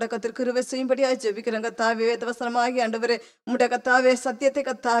காணப்பட கத்தர் கிருபை செய்யும்படியாய் ஜெபிக்கிறோம் கத்தாவே. வேதவசனமாகி ஆண்டவரே உம்முடைய கத்தாவே சத்தியத்தை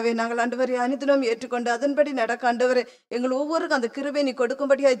கத்தாவே நாங்கள் ஆண்டவரை அனிதினம் ஏற்றுக்கொண்டு அதன்படி நடக்க ஆண்டவரே எங்கள் ஒவ்வொருக்கும் அந்த கிருபை நீ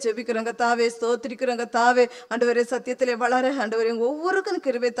கொடுக்கும்படியாய் ஜெபிக்கிறோம் கத்தாவே. ஸ்தோத்திரிக்கிறோம் கத்தாவே. ஆண்டவரே சத்தியத்திலே வளர ஆண்டவரே எங்கள் ஒவ்வொருக்கும்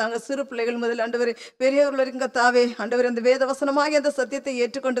கிருபை தாங்க. சிறு பிள்ளைகள் முதல் ஆண்டவரே பெரியவர்கள் இருக்கும் கத்தாவே ஆண்டவர் அந்த வேத வசனமாகி அந்த சத்தியத்தை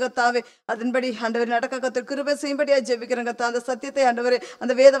ஏற்றுக்கொண்டு கத்தாவே அதன்படி ஆண்டவர் நடக்க கத்தர் கிருபை செய்யும்படியா ஜெபிக்கிறேன் கத்தா. அந்த சத்தியத்தை ஆண்டவரே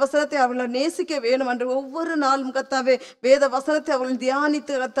அந்த வேத வசனத்தை அவர்களை நேசிக்க வேணும் என்று ஒவ்வொரு நாளும் கத்தாவே வேத வசனத்தை அவர்கள்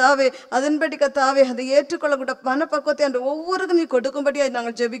தியானித்து கத்தாவே அதன்படி கத்தாவே அதை ஏற்றுக்கொள்ளக்கூட மனப்பக்குவத்தை அந்த ஒவ்வொருக்கும் நீ கொடுக்கும்படியா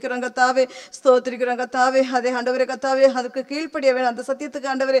நாங்கள் ஜெபிக்கிறோம் கத்தாவே. ஸ்தோத்திரிக்கிறோம் கத்தாவே. அதை ஆண்டவரே கத்தாவே அதுக்கு கீழ்ப்படிய வேணும். அந்த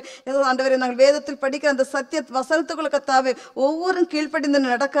சத்தியத்துக்கு ஆண்டவரே நாங்கள் வேதத்தில் படிக்கிற அந்த சத்திய வசனத்துக்குள்ள கத்தாவே ஒவ்வொரு கீழ்ப்படிந்து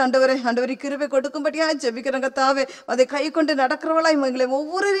நடக்க ஆண்டவரே கிருபை கொடுக்கும்படியா ஜெபிக்கிறோம் கத்தாவே. அதை கை கொண்டு நடக்கிறவளாய் எங்களை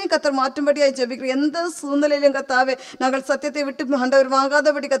ஒவ்வொருவரையும் கத்தர் மாற்றும்படியாய் ஜெபிக்கிறோம். எந்த சூழ்நிலையிலும் கத்தாவே நாங்கள் சத்தியத்தை விட்டு ஆண்டவர்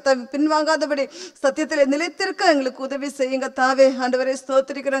வாங்காதபடி கத்தாவே பின்வாங்காதபடி சத்தியத்திலே நிலைத்திருக்க எங்களுக்கு உதவி செய்யுங்க கத்தாவே. ஆண்டவரே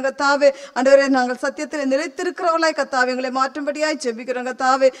ஸ்தோத்திரிக்கிறோம் கத்தாவே. ஆண்டவரே நாங்கள் சத்தியத்திலே நிலைத்திருக்கிறவளாய் கத்தாவே எங்களை மாற்றும்படியாய் ஜெபிக்கிறோம்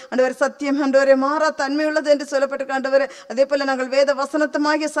கத்தாவே. ஆண்டவரே சத்தியம் ஆண்டவரே மாறா தன்மை உள்ளது என்று சொல்லப்பட்டிருக்க ஆண்டவரே அதே போல நாங்கள் வேத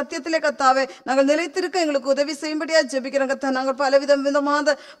வசனத்தமாகிய சத்தியத்திலே கத்தாவே நாங்கள் நிலைத்திருக்க எங்களுக்கு உதவி செய்யும்படியாய் ஜெபிக்கிறோம் கத்தா. நாங்கள்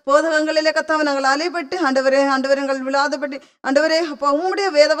பலவிதமான போதகங்களிலே கத்தாவே நாங்கள் அலைபட்டு ஆண்டவரே எங்கள் விழாதபடி ஆண்டவரே அப்பா உம்முடைய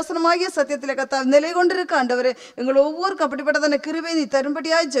வேதவசனமாகிய சத்தியத்திலே கத்தாவே நிலை கொண்டிருக்க ஆண்டவரே எங்கள் ஒவ்வொருக்கும் அப்படிப்பட்டதான கிருபை நீ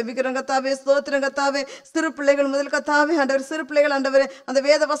தரும்படியாய் ஜெபிக்கிறோம் கத்தாவே. ஸ்தோத்திரம் கத்தாவே. சிறு பிள்ளைகள் முதல் கத்தாவே ஆண்டவர் சிறு பிள்ளைகள் ஆண்டவரே அந்த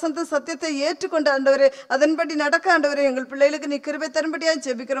வேத வசனத்தை சத்தியத்தை ஏற்றுக்கொண்டு ஆண்டவரே அதன்படி நடக்க ஆண்டவரே எங்கள் பிள்ளைகளுக்கு நீ கிருபை தரும்படியாய்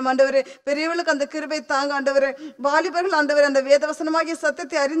ஜெபிக்கிறோம் ஆண்டவரே. பெரியவர்களுக்கு அந்த கிருபை தாங்க ஆண்டவரே. வாலிபர்கள் ஆண்டவரே அந்த வேதவசனமாகிய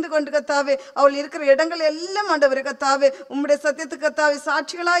சத்தியத்தை அறிந்து கொண்டு கத்தாவே அவள் இருக்கிற இடங்கள் எல்லாம் ஆண்டவரே கத்தாவே உம்முடைய சத்தியத்துக்கு கத்தாவே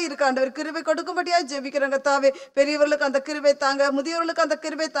சாட்சிகளாய் இருக்க ஆண்டவர் கிருபை கொடுக்கும்படியாய் ஜெபிக்கிறோம் கத்தாவே. பெரியவர்களுக்கு அந்த கிருபை தாங்க, முதியவர்களுக்கு அந்த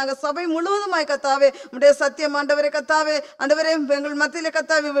கிருபை தாங்க, சபை முழுவதுமாய் கத்தாவே உம்முடைய சத்தியம் ஆண்டவரே கத்தாவே ஆண்டவரே எங்கள் மத்தியிலே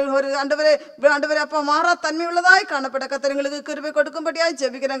கத்தாவே ஒரு ஆண்டவரே அப்பா மாறா தன்மை உள்ளதாய் காணப்பட கத்தர் எங்களுக்கு கிருபை கொடுக்கும்படியாய்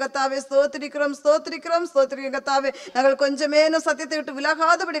ஜெபிக்கிறோம் கத்தாவே. ஸ்தோத்திரிக்கிறோம் ஸ்தோத்திரிக்கிறோம் ஸ்தோத்திரிக்கிறோம் கத்தாவே. நாங்கள் கொஞ்சமேனும் சத்தியத்தை விட்டு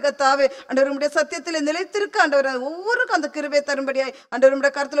விலகாதபடி கத்தாவே ஆண்டவர் உம்முடைய சத்தியத்திலே நிலைத்திருக்க ஆண்டவர் ஒவ்வொருக்கும் அந்த கிருபை தரும்படியாய் ஆண்டவர்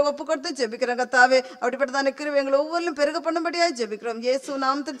உம்முடைய கருத்துல ஒப்பு கொடுத்து ஜெபிக்கிறோம் கத்தாவே. அப்படிப்பட்டதான கிருபை எங்களை ஒவ்வொருவரும் பெருக பண்ணும்படியாய் ஜெபிக்கிறோம். இயேசு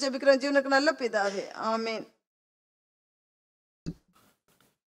நாமத்தில் ஜெபிக்கிறோம் ஜீவனுக்கு நல்ல பிதாவே. ஆமென்.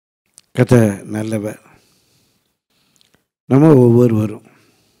 கர்த்தர் நல்லவர். நம்ம ஒவ்வொருவரும்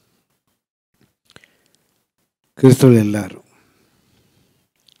கிறிஸ்தவர்கள் எல்லாரும்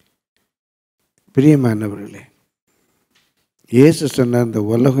பிரியமானவர்களே, இயேசு சொன்னார் இந்த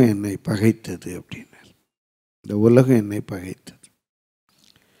உலகம் என்னை பகைத்தது அப்படின்னார். இந்த உலகம் என்னை பகைத்தது,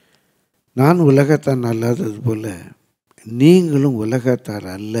 நான் உலகத்தான் அல்லாதது போல நீங்களும் உலகத்தார்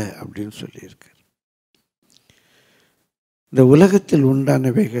அல்ல அப்படின்னு சொல்லியிருக்கார். இந்த உலகத்தில்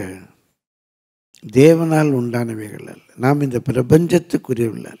உண்டானவைகள் தேவனால் உண்டானவைகள் அல்ல. நாம் இந்த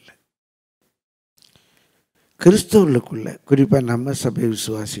பிரபஞ்சத்துக்குரியவர்கள் அல்ல. கிறிஸ்தவர்களுக்குள்ள, குறிப்பாக நம்ம சபை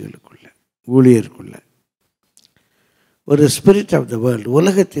விசுவாசிகளுக்குள்ள, ஊழியருக்குள்ள ஒரு ஸ்பிரிட் ஆஃப் த வேர்ல்டு,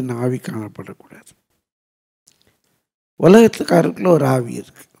 உலகத்தின் ஆவி காணப்படக்கூடாது. உலகத்துக்காரருக்குள்ள ஒரு ஆவி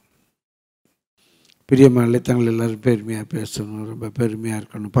இருக்கு. பிரியமான தங்கள் எல்லாரும் பெருமையாக பேசணும், ரொம்ப பெருமையாக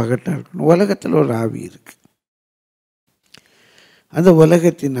இருக்கணும், பகட்டாக இருக்கணும். உலகத்தில் ஒரு ஆவி இருக்கு. அந்த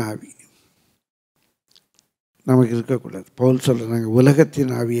உலகத்தின் ஆவி நமக்கு இருக்கக்கூடாது. பவுல் சொல்கிறாங்க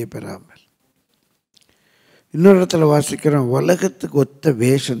உலகத்தின் ஆவியை பெறாமல். இன்னொரு இடத்துல வாசிக்கிறோம் உலகத்துக்கு ஒத்த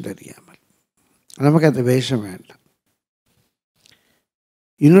வேஷம் தெரியாமல். நமக்கு அந்த வேஷம் வேண்டாம்.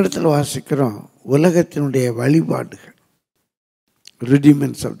 இன்னொரு இடத்துல வாசிக்கிறோம் உலகத்தினுடைய வழிபாடுகள்,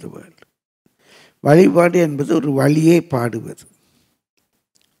 ருடிமெண்ட்ஸ் ஆஃப் த வேர்ல்டு. வழிபாடு என்பது ஒரு வழியை பாடுவது,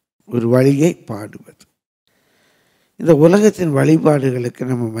 ஒரு வழியை பாடுவது. இந்த உலகத்தின் வழிபாடுகளுக்கு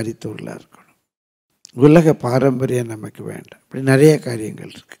நம்ம மரித்தவர்களாக இருக்கணும். உலக பாரம்பரியம் நமக்கு வேண்டாம். இப்படி நிறைய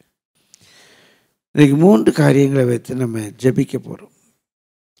காரியங்கள் இருக்குது. இன்றைக்கி 3 காரியங்களை வைத்து நம்ம ஜெபிக்க போகிறோம்.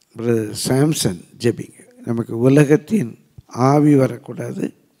 சாம்சன் ஜெபிங்க. நமக்கு உலகத்தின் ஆவி வரக்கூடாது,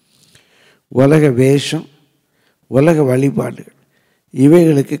 உலக வேஷம், உலக வழிபாடுகள்,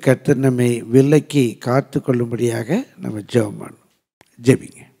 இவைகளுக்கு கர்த்தர் நம்மை விலக்கி காத்து கொள்ளும்படியாக நம்ம ஜெபம் பண்ணணும்.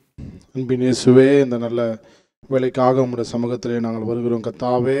 ஜெபிங்க. அன்பின் இயேசுவே, இந்த நல்ல வேலைக்காக உம்முடைய சமூகத்திலே நாங்கள் வருகிறோம்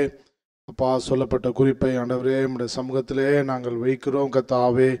கர்த்தாவே. அப்பா, சொல்லப்பட்ட குறிப்பை ஆண்டவரே உம்முடைய சமூகத்திலே நாங்கள் வைக்கிறோம்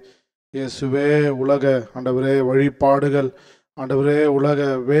கர்த்தாவே. இயேசுவே, உலக ஆண்டவரே வழிபாடுகள், ஆண்டவரே உலக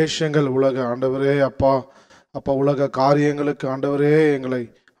வேஷங்கள், உலக ஆண்டவரே அப்பா உலக காரியங்களுக்கு ஆண்டவரே எங்களை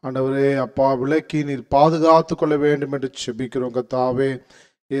ஆண்டவரே அப்பா விலக்கி நீர் பாதுகாத்து கொள்ள வேண்டும் என்று செபிக்கிறோம் கர்த்தாவே.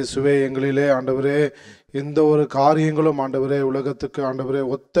 இயேசுவே, எங்களிலே ஆண்டவரே எந்த ஒரு காரியங்களும் ஆண்டவரே உலகத்துக்கு ஆண்டவரே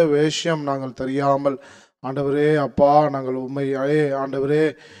ஒத்த வேஷம் நாங்கள் தெரியாமல் ஆண்டவரே அப்பா நாங்கள் உண்மையே ஆண்டவரே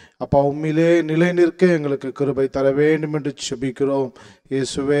அப்பா உண்மையிலே நிலை நிற்க எங்களுக்கு கிருபை தர வேண்டும் என்று செபிக்கிறோம்.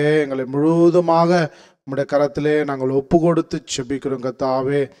 இயேசுவே, எங்களை முழுவதுமாக உம்முடைய கரத்திலே நாங்கள் ஒப்பு கொடுத்து செபிக்கிறோம்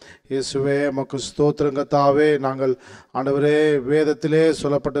கர்த்தாவே. இயேசுவே, உமக்கு ஸ்தோத்திரம் கர்த்தாவே. நாங்கள் ஆண்டவரே வேதத்திலே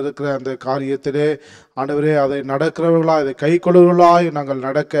சொல்லப்பட்டிருக்கிற அந்த காரியத்திலே ஆண்டவரே அதை நடக்கிறவர்களாய், அதை கை கொள்ளுவர்களாய் நாங்கள்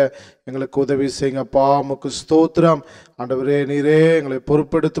நடக்க எங்களுக்கு உதவி செய்யுங்கப்பா. உமக்கு ஸ்தோத்திரம் ஆண்டவரே. நீரே எங்களை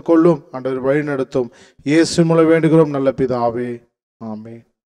பொறுப்பெடுத்து கொள்ளும் ஆண்டவர், வழி நடத்தும். இயேசு மூலம் வேண்டுகிறோம் நல்ல பிதாவே, ஆமென்.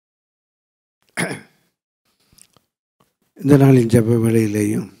 இந்த நாளின் ஜெப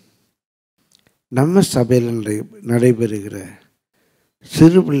வேளையிலேயும் நம்ம சபையில் நடைபெறுகிற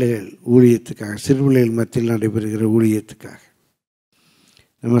சிறு பிள்ளைகள் ஊழியத்துக்காக, சிறு பிள்ளைகள் மத்தியில் நடைபெறுகிற ஊழியத்துக்காக,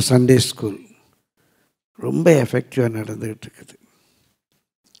 நம்ம சண்டே ஸ்கூல் ரொம்ப எஃபெக்டிவாக நடந்துகிட்டு இருக்குது.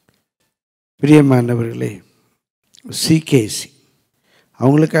 பிரியமானவர்களே, சிகேசி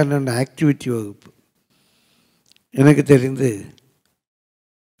அவங்களுக்கான ஆக்டிவிட்டி வகுப்பு எனக்கு தெரிந்து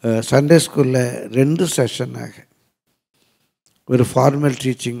சண்டே ஸ்கூலில் 2 செஷனாக, ஒரு ஃபார்மல்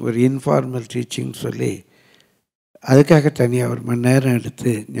டீச்சிங், ஒரு இன்ஃபார்மல் டீச்சிங் சொல்லி அதுக்காக தனியாக 1 மணி நேரம்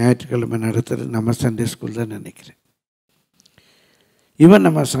எடுத்து ஞாயிற்றுக்கிழமை நடத்துகிறது நம்ம சண்டே ஸ்கூல் தான் நினைக்கிறேன். இவன்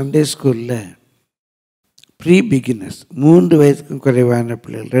நம்ம சண்டே ஸ்கூலில் ப்ரீ பிகினர்ஸ், 3 வயதுக்கும் குறைவான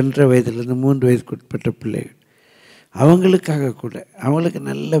பிள்ளைகள், 2.5 வயதுலேருந்து 3 வயதுக்கு உட்பட்ட பிள்ளைகள், அவங்களுக்காக கூட அவங்களுக்கு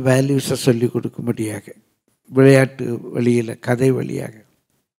நல்ல வேல்யூஸை சொல்லி கொடுக்கும்படியாக விளையாட்டு வழியில், கதை வழியாக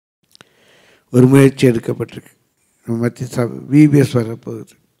ஒரு முயற்சி எடுக்கப்பட்டிருக்கு. நம்ம மத்திய விபிஎஸ்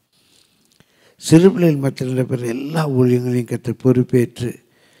வரப்போகுது. சிறு பிள்ளைகள் மத்தியில் நடைபெற எல்லா ஊழியங்களையும் கற்று பொறுப்பேற்று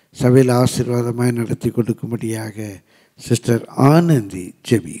சபையில் ஆசீர்வாதமாய் நடத்தி கொடுக்கும்படியாக சிஸ்டர் ஆனந்தி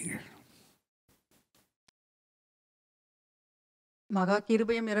ஜெபியுங்கள். மகா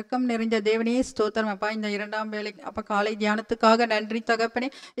கிருபையும் இரக்கம் நிறைந்த தேவனே ஸ்தோத்திரம் அப்பா. இந்த 2ஆம் வேளை அப்பா காலை தியானத்துக்காக நன்றி தகப்பனே.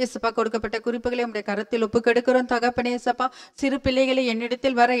 ஏசப்பா, கொடுக்கப்பட்ட குறிப்புகளை உடைய கரத்தில் ஒப்புக்கெடுக்கிறோம் தகப்பனே. ஏசப்பா, சிறு பிள்ளைகளை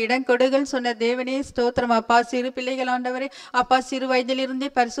என்னிடத்தில் வர இடம் கொடுகள் சொன்ன தேவனே ஸ்தோத்திரம் அப்பா. சிறு பிள்ளைகள் ஆண்டவரே அப்பா சிறு வயதிலிருந்தே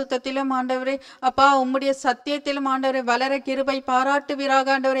பரிசுத்தத்திலும் ஆண்டவரே அப்பா உம்முடைய சத்தியத்திலும் ஆண்டவரே வளர கிருபை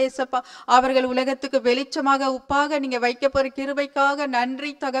பாராட்டுவீராக ஆண்டவரே. ஏசப்பா, அவர்கள் உலகத்துக்கு வெளிச்சமாக உப்பாக நீங்க வைக்க போற கிருபைக்காக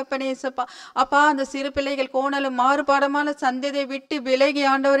நன்றி தகப்பனே. ஏசப்பா அப்பா, அந்த சிறு பிள்ளைகள் கோணலும் மாறுபாடமான சந்ததியை விட்டு விலகி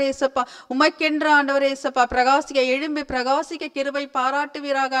ஆண்டவரே ஏசப்பா உமக்கென்று ஆண்டவரே ஏசப்பா பிரகாசிக்க எழும்பி பிரகாசிக்க கிருபை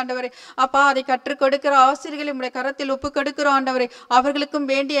பாராட்டுவீராக ஆண்டவரே. அப்பா, அதை கற்றுக் கொடுக்கிற ஆசிரியர்களை உம்முடைய கரத்தில் ஒப்பு கொடுக்கிறோம் ஆண்டவரே. அவர்களுக்கும்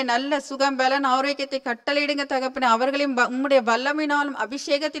வேண்டிய நல்ல சுகம் பலன் ஆரோக்கியத்தை கட்டளையிடுங்க தகப்பனே. அவர்களையும் உம்முடைய வல்லமையினாலும்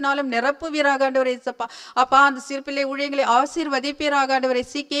அபிஷேகத்தினாலும் நிரப்புவீராக ஆண்டவரே ஏசப்பா. அப்பா, அந்த சிறுபிள்ளை ஊழியங்களை ஆசீர்வதிப்பீராக ஆண்டவரே.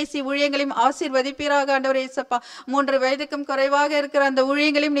 சிகேசி ஊழியங்களையும் ஆசீர்வதிப்பீராக ஆண்டவரே ஏசப்பா. 3 வயதுக்கும் குறைவாக இருக்கிற அந்த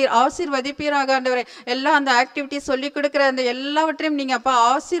ஊழியங்களையும் நீர் ஆசீர்வதிப்பீராக ஆண்டவரே. எல்லாம் அந்த ஆக்டிவிட்டி சொல்லிக் கொடுக்கிற அந்த எல்லா நீங்க அப்பா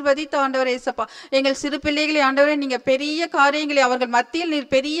ஆசீர்வதித்த ஆண்டவரே ஏசப்பா. எங்கள் சிறு பிள்ளைகளை ஆண்டவரே நீங்க பெரிய காரியங்களை அவர்கள் மத்தியில் நீர்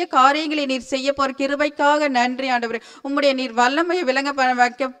பெரிய காரியங்களை நீர் செய்ய போற கிருபைக்காக நன்றி ஆண்டவரே. உம்முடைய நீர் வல்லமையை விளங்க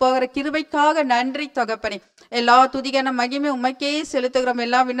வைக்க போகிற கிருபைக்காக நன்றி தகப்பனே. எல்லா துதிகான மகிமை உமக்கே செலுத்துகிறோம்.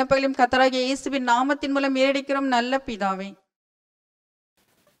 எல்லா விண்ணப்பங்களையும் கர்த்தராகிய இயேசுவின் நாமத்தின் மூலம் ஏறடிக்கிறோம் நல்ல பிதாவே.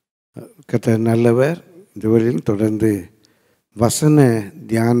 கர்த்தர் நல்லவர். இந்த வழியில் தொடர்ந்து வசன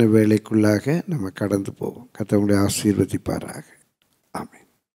தியான வேலைக்குள்ளாக நம்ம கடந்து போவோம். கர்த்தருடைய ஆசீர்வதிப்பாராக. ஆமென்.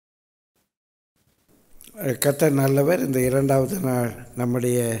 கர்த்தர் நல்லவர். இந்த 2வது நாள்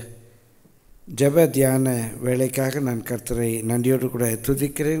நம்முடைய ஜெப தியான வேலைக்காக நான் கர்த்தரை நன்றியோடு கூட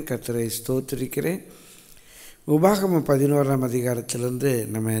துதிக்கிறேன், கர்த்தரை ஸ்தோத்திரிக்கிறேன். உபாகமம் 11ஆம் அதிகாரத்திலிருந்து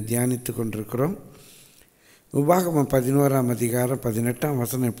நம்ம தியானித்து கொண்டிருக்கிறோம். உபாகமம் 11ஆம் அதிகாரம் 18ஆம்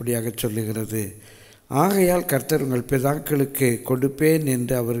வசனம் எப்படியாக சொல்லுகிறது: ஆகையால் கர்த்தர் உங்கள் பிதாக்களுக்கு கொடுப்பேன்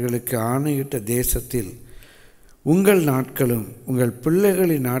என்று அவர்களுக்கு ஆணையிட்ட தேசத்தில் உங்கள் நாட்களும் உங்கள்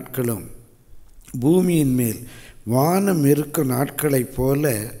பிள்ளைகளின் நாட்களும் பூமியின் மேல் வானம் இருக்கும் நாட்களைப்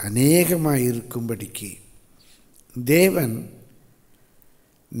போல அநேகமாக இருக்கும்படிக்கு தேவன்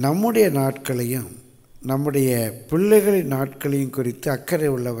நம்முடைய நாட்களையும் நம்முடைய பிள்ளைகளின் நாட்களையும் குறித்து அக்கறை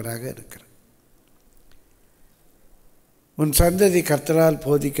உள்ளவராக இருக்கிறார். உன் சந்ததி கர்த்தரால்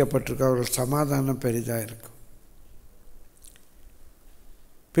போதிக்கப்பட்டிருக்க அவர்கள் சமாதானம் பெரிதாக இருக்கும்.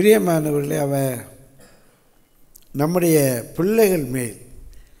 பிரியமானவர்களே, நம்முடைய பிள்ளைகள் மேல்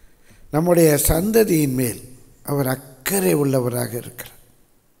நம்முடைய சந்ததியின் மேல் அவர் அக்கறை உள்ளவராக இருக்கிறார்.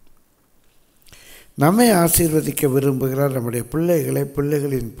 நம்மை ஆசீர்வதிக்க விரும்புகிறார். நம்முடைய பிள்ளைகளை,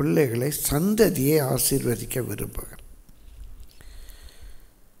 பிள்ளைகளின் பிள்ளைகளை, சந்ததியை ஆசீர்வதிக்க விரும்புகிறார்.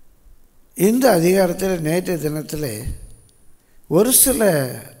 இந்த அதிகாரத்தில் நேற்றைய தினத்தில் ஒரு சில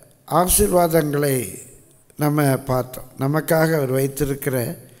ஆசீர்வாதங்களை நம்ம பார்த்தோம். நமக்காக அவர் வைத்திருக்கிற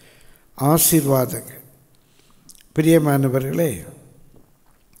ஆசீர்வாதங்கள். பிரியமானவர்களே,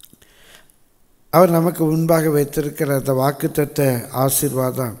 அவர் நமக்கு முன்பாக வைத்திருக்கிற அந்த வாக்குத்தத்த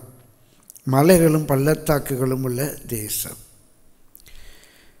ஆசீர்வாதம் மலைகளும் பள்ளத்தாக்குகளும் உள்ள தேசம்.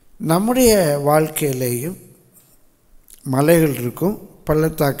 நம்முடைய வாழ்க்கையிலேயும் மலைகள் இருக்கும்,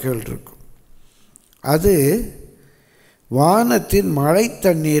 பள்ளத்தாக்குகள் இருக்கும். அது வானத்தின் மழை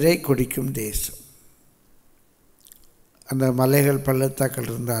தண்ணீரை குடிக்கும் தேசம். அந்த மலைகள் பள்ளத்தாக்கள்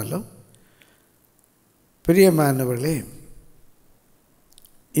இருந்தாலும் பிரியமானவர்களே,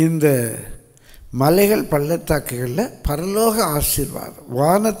 இந்த மலைகள் பள்ளத்தாக்குகளில் பரலோக ஆசீர்வாதம்,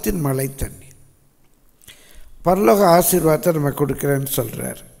 வானத்தின் மழை தண்ணீர், பரலோக ஆசீர்வாதத்தை நம்ம கொடுக்குறேன்னு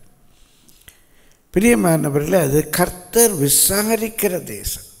சொல்கிறார். பிரியமானவர்களே, அது கர்த்தர் விசாரிக்கிற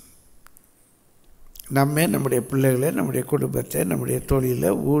தேசம். நம்முடைய பிள்ளைகளை, நம்முடைய குடும்பத்தை, நம்முடைய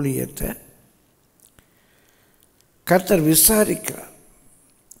தொழிலை, ஊழியத்தை கர்த்தர் விசாரிக்கிறார்,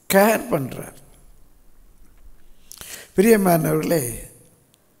 கேர் பண்ணுறார். பிரியமானவர்களே,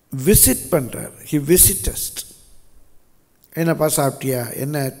 விசிட் பண்ணுறார். ஹி விசிட்டஸ்ட். என்னப்பா சாப்பிட்டியா,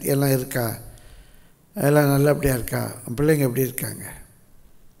 என்ன எல்லாம் இருக்கா, எல்லாம் நல்லபடியாக இருக்கா, பிள்ளைங்க எப்படி இருக்காங்க,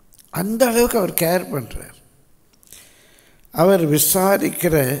 அந்த அளவுக்கு அவர் கேர் பண்ணுறார். அவர்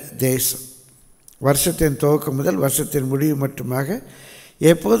விசாரிக்கிற தேசம். வருஷத்தின் துவக்கம் முதல் வருஷத்தின் முடிவு மட்டுமாக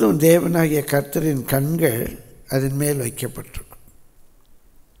எப்போதும் தேவனாகிய கர்த்தரின் கண்கள் அதன் மேல் வைக்கப்பட்டிருக்கும்.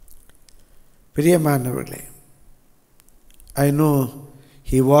 பிரியமானவர்களே, I know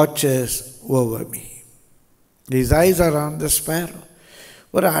He watches over me. His eyes are on the sparrow.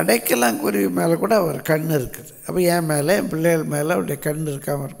 ஒரு அடைக்கலாங்குருவி மேலே கூட அவர் கண் இருக்குது. அப்போ என் மேலே, என் பிள்ளைகள் மேலே அவருடைய கண்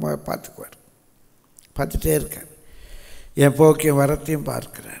இருக்காம பார்த்துக்குவார், பார்த்துட்டே இருக்கார். என் போக்கையும் வரத்தையும்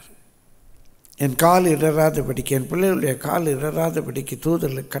பார்க்கிறார். என் கால் இடராதபடிக்கு, என் பிள்ளைகளுடைய கால் இடராதபடிக்கு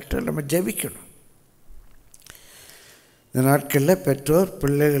தூதர்களுக்கு கற்று நம்ம ஜெபிக்கணும். இந்த நாட்களில் பெற்றோர்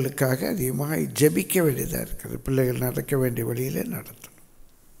பிள்ளைகளுக்காக அதிகமாக ஜெபிக்க வேண்டியதாக இருக்குது. பிள்ளைகள் நடக்க வேண்டிய வழியிலே நடத்தணும்.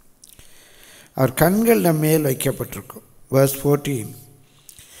 அவர் கண்கள் நம்ம மேல் வைக்கப்பட்டிருக்கும். verse 14,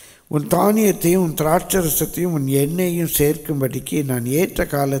 உன் தானியத்தையும் உன் திராட்சரசத்தையும் உன் எண்ணெயையும் சேர்க்கும்படிக்கு நான் ஏற்ற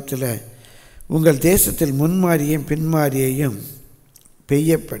காலத்தில் உங்கள் தேசத்தில் முன்மாரியையும் பின்மாரியையும்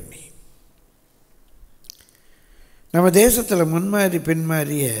பெய்ய பண்ணி. நம்ம தேசத்தில் முன்மாரி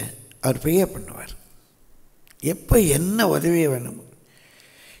பின்மாரியை அவர் பெய்ய பண்ணுவார். எப்போ என்ன உதவி வேணுமோ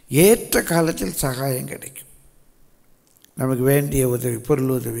ஏற்ற காலத்தில் சகாயம் கிடைக்கும். நமக்கு வேண்டிய உதவி,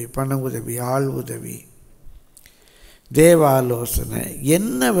 பொருள் உதவி, பண உதவி, ஆள் உதவி, தேவ ஆலோசனை,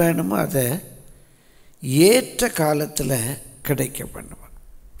 என்ன வேணுமோ அதை ஏற்ற காலத்தில் கிடைக்க பண்ணுவார்.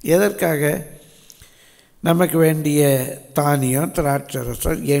 எதற்காக? நமக்கு வேண்டிய தானியம்,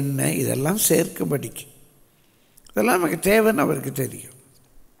 திராட்சரசம், எண்ணெய் இதெல்லாம் சேர்க்கும்படிக்கு. இதெல்லாம் நமக்கு தேவைன்னு அவருக்கு தெரியும்.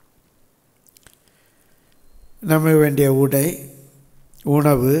 நமக்கு வேண்டிய உடை,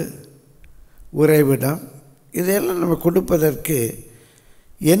 உணவு, உறைவிடம் இதையெல்லாம் நம்ம கொடுப்பதற்கு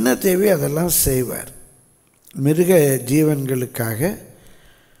என்ன தேவையோ அதெல்லாம் செய்வார். மிருக ஜீவன்களுக்காக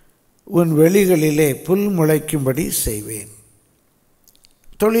உன் வெளிகளிலே புல் முளைக்கும்படி செய்வேன்.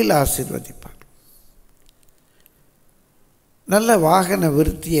 தொழில் ஆசீர்வதிப்பார். நல்ல வாகன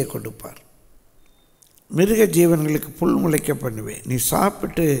விருத்தியை கொடுப்பார். மிருக ஜீவன்களுக்கு புல் முளைக்க பண்ணுவேன். நீ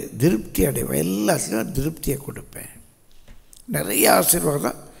சாப்பிட்டு திருப்தி அடைவேன். எல்லாத்துலேயும் திருப்தியை கொடுப்பேன். நிறைய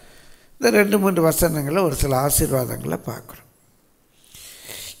ஆசீர்வாதம். இந்த 2-3 வசனங்களில் ஒரு சில ஆசீர்வாதங்களை பார்க்குறோம்.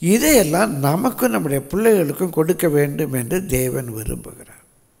 இதையெல்லாம் நமக்கும் நம்முடைய பிள்ளைகளுக்கும் கொடுக்க வேண்டும் என்று தேவன் விரும்புகிறார்.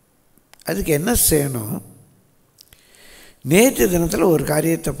 அதுக்கு என்ன செய்யணும்? நேற்று தினத்தில் ஒரு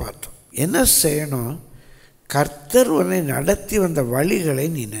காரியத்தை பார்த்தோம். என்ன செய்யணும்? கர்த்தர் உன்னை நடத்தி வந்த வழிகளை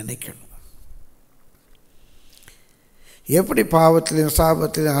நீ நினைக்கணும். எப்படி பாவத்திலையும்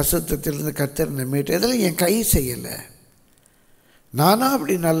சாபத்திலையும் அசுத்தத்திலிருந்து கர்த்தர் நம்மிட்ட இதெல்லாம் என் கை செய்யலை, நானும்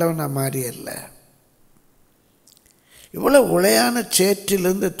அப்படி நல்லவனா மாறி இல்லை. இவ்வளோ உளையான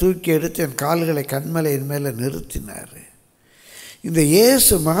சேற்றிலிருந்து தூக்கி எடுத்து என் கால்களை கண்மலையின் மேலே நிறுத்தினார். இந்த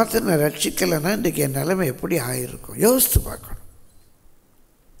இயேசு மாத்திர ரட்சிக்கலைன்னா இன்றைக்கி என் நிலைமை எப்படி ஆகிருக்கும் யோசித்து பார்க்கணும்.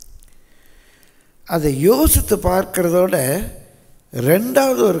 அதை யோசித்து பார்க்கிறதோட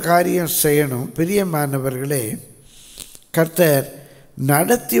ரெண்டாவது ஒரு காரியம் செய்யணும். பிரியமானவர்களே, கர்த்தர்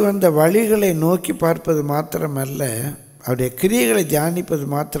நடத்தி வந்த வழிகளை நோக்கி பார்ப்பது மாத்திரமல்ல, அவருடைய கிரியைகளை தியானிப்பது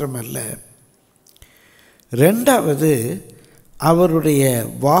மாத்திரமல்ல, ரெண்டாவது அவருடைய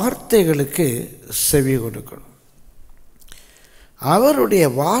வார்த்தைகளுக்கு செவி கொடுக்கணும். அவருடைய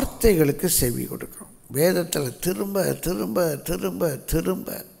வார்த்தைகளுக்கு செவி கொடுக்கணும். வேதத்தில் திரும்ப திரும்ப திரும்ப திரும்ப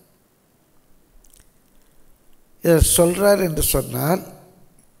இதை சொல்கிறார் என்று சொன்னால்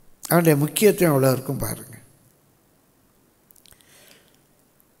அவனுடைய முக்கியத்துவம் எவ்வளோ இருக்கும் பாருங்கள்.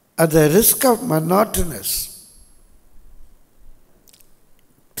 அது ரிஸ்க் ஆஃப் மொனாட்டனஸ்.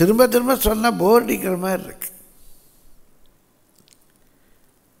 திரும்ப திரும்ப சொன்னால் போர் அடிக்கிற மாதிரி இருக்கு.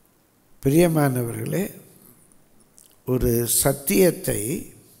 பிரியமானவர்களே, ஒரு சத்தியத்தை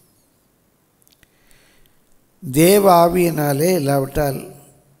தேவ ஆவியினாலே, இல்லாவிட்டால்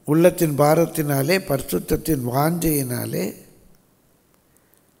உள்ளத்தின் பாரத்தினாலே, பரிசுத்தத்தின் வாஞ்சையினாலே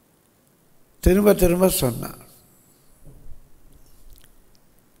திரும்ப திரும்ப சொன்னான்.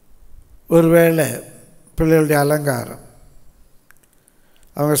 ஒருவேளை பிள்ளைகளுடைய அலங்காரம்,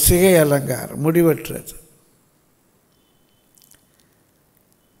 அவங்க சிகை அலங்காரம், முடிவற்றது,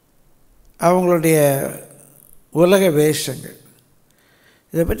 அவங்களுடைய உலக வேஷங்கள்,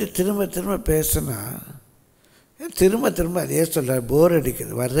 இதை பற்றி திரும்ப திரும்ப பேசினா திரும்ப திரும்ப அதே சொல்கிறார். போர்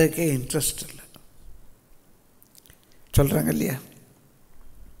அடிக்குது, வர்றதுக்கே இன்ட்ரெஸ்ட் இல்லை சொல்கிறாங்க இல்லையா?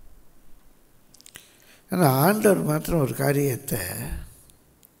 ஆனால் ஆண்டவர் மாத்திரம் ஒரு காரியத்தை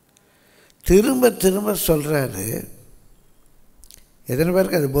திரும்ப திரும்ப சொல்கிறாரு. எத்தனை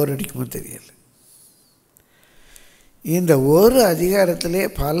பேருக்கு அது போர் அடிக்குமோ தெரியல. இந்த ஒரு அதிகாரத்திலே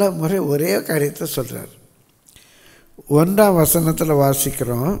பல முறை ஒரே காரியத்தை சொல்கிறார். 1ஆம் வசனத்தில்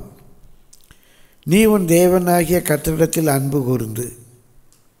வாசிக்கிறோம், நீ உன் தேவனாகிய கர்த்தரிடத்தில் அன்பு கூர்ந்து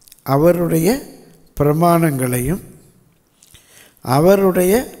அவருடைய பிரமாணங்களையும்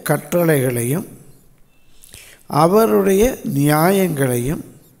அவருடைய கட்டளைகளையும் அவருடைய நியாயங்களையும்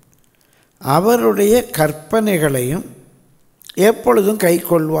அவருடைய கற்பனைகளையும் எப்பொழுதும் கை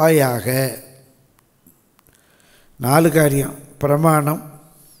கொள்வாயாக. 4 காரியம்: பிரமாணம்,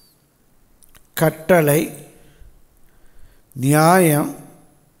 கட்டளை, நியாயம்,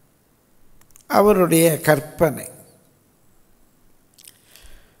 அவருடைய கற்பனை,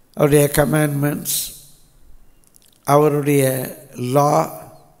 அவருடைய கமாண்ட்மெண்ட்ஸ், அவருடைய லா,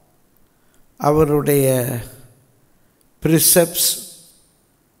 அவருடைய ப்ரிசெப்ட்ஸ்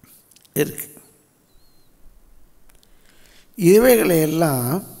இருக்கு.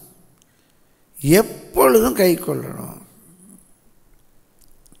 இவைகளையெல்லாம் எப்பொழுதும் கை கொள்ளணும்.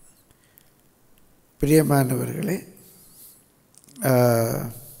 பிரியமானவர்களே,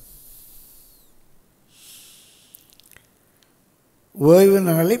 ஓய்வு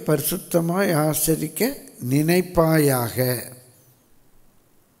நாளை பரிசுத்தமாய் ஆசரிக்க நினைப்பாயாக.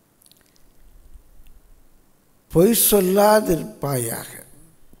 பொய் சொல்லாதிருப்பாயாக.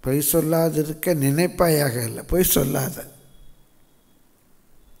 பொய் சொல்லாதிருக்க நினைப்பாயாக இல்லை, பொய் சொல்லாத.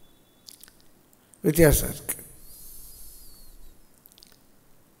 வித்தியாசம் இருக்கு.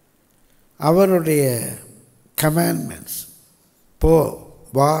 அவருடைய கமாண்ட்மெண்ட்ஸ், போ,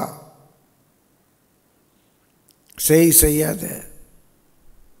 வா, செய்யாத.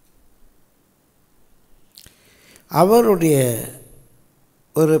 அவருடைய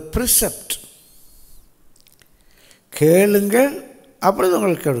ஒரு ப்ரிசெப்ட், கேளுங்கள் அப்பொழுது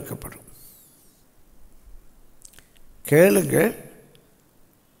உங்களுக்கு கொடுக்கப்படும். கேளுங்கள்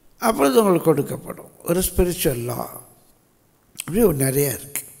அப்பொழுது உங்களுக்கு கொடுக்கப்படும். ஒரு ஸ்பிரிச்சுவல் லா அப்படி நிறையா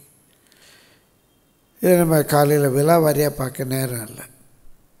இருக்குது. இதை நம்ம காலையில் விலாவாரியாக பார்க்க நேரம் இல்லை.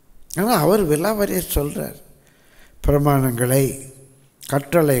 ஆனால் அவர் விலாவாரியாக சொல்கிறார். பிரமாணங்களை,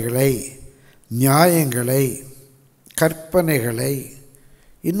 கட்டளைகளை, நியாயங்களை, கற்பனைகளை,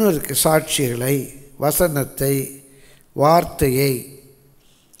 இன்னும் இருக்கு சாட்சிகளை, வசனத்தை, வார்த்தையை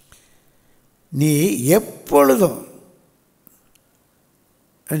நீ எப்பொழுதும்,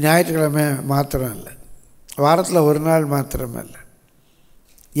 ஞாயிற்றுக்கிழமை மாத்திரம் இல்லை, வாரத்தில் ஒரு நாள் மாத்திரம் இல்லை,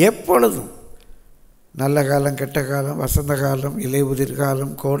 எப்பொழுதும், நல்ல காலம், கெட்ட காலம், வசந்த காலம், இலையுதிர்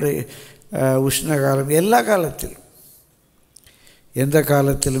காலம், கோடை உஷ்ண காலம், எல்லா காலத்திலும், எந்த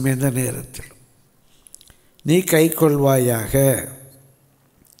காலத்திலும், எந்த நேரத்திலும் நீ கை கொள்வாயாக.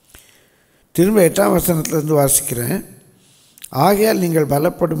 திரும்ப 8ஆம் வசனத்திலிருந்து வாசிக்கிறேன். ஆகையால் நீங்கள்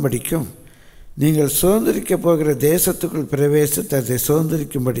பலப்படும்படிக்கும் நீங்கள் சுதந்திரிக்கப் போகிற தேசத்துக்குள் பிரவேசித்து அதை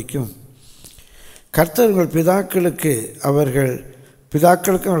சுதந்திரிக்கும்படிக்கும் கர்த்தர் உங்கள் பிதாக்களுக்கு அவர்கள்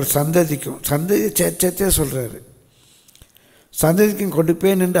சந்ததிக்கும் சந்ததி சேர்த்தே சொல்கிறாரு, சந்ததிக்கும்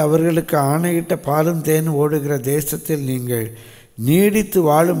கொடுப்பேன் என்று அவர்களுக்கு ஆணையிட்ட பாலும் தேனும் ஓடுகிற தேசத்தில் நீங்கள் நீடித்து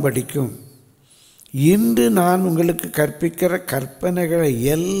வாழும்படிக்கும் இன்று நான் உங்களுக்கு கற்பிக்கிற கற்பனைகளை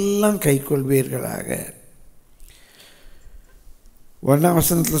எல்லாம் கைக்கொள்வீர்களாக. 1ஆம்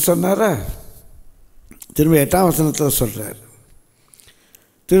வசனத்தில் சொன்னாரா, திரும்ப 8ஆம் வசனத்தில் சொல்கிறார்.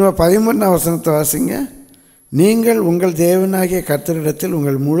 திரும்ப 13ஆம் வசனத்தை வாசிங்க. நீங்கள் உங்கள் தேவனாகிய கர்த்தரிடத்தில்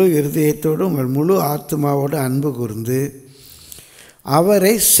உங்கள் முழு இருதயத்தோடு உங்கள் முழு ஆத்மாவோடு அன்பு கூர்ந்து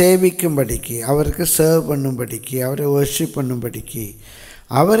அவரை சேவிக்கும்படிக்கு, அவருக்கு சர்வ் பண்ணும்படிக்கு, அவரை வர்ஷிப் பண்ணும்படிக்கு,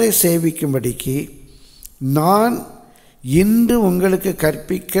 அவரை சேவிக்கும்படிக்கு நான் இன்று உங்களுக்கு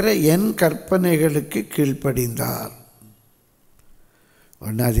கற்பிக்கிற என் கற்பனைகளுக்கு கீழ்ப்படிந்தார்.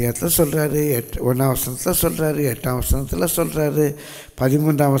 1ஆம் அதிகாரத்தில் சொல்கிறாரு, 1ஆம் வசனத்தில் சொல்கிறாரு, 8ஆம் வசனத்தில் சொல்கிறாரு,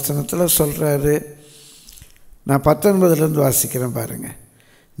 13ஆம் வசனத்தில் சொல்கிறாரு. நான் 19லேருந்து வாசிக்கிறேன் பாருங்கள்.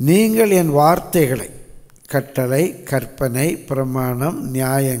 நீங்கள் என் வார்த்தைகளை, கட்டளை, கற்பனை, பிரமாணம்,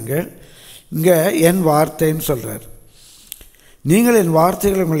 நியாயங்கள், இங்கே என் வார்த்தைன்னு சொல்கிறார். நீங்கள் என்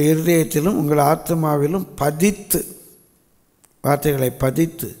வார்த்தைகளை உங்கள் இருதயத்திலும் உங்கள் ஆத்மாவிலும் பதித்து, வார்த்தைகளை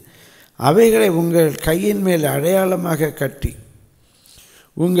பதித்து அவைகளை உங்கள் கையின் மேல் அடையாளமாக கட்டி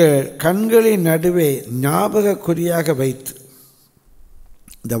உங்கள் கண்களின் நடுவே ஞாபக குறியாக வைத்து,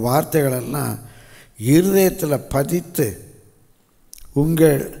 இந்த வார்த்தைகளெல்லாம் இருதயத்தில் பதித்து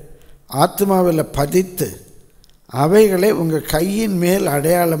உங்கள் ஆத்மாவில் பதித்து அவைகளை உங்கள் கையின் மேல்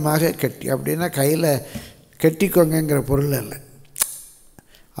அடையாளமாக கட்டி, அப்படின்னா கையில் கட்டிக்கோங்கிற பொருள் இல்லை.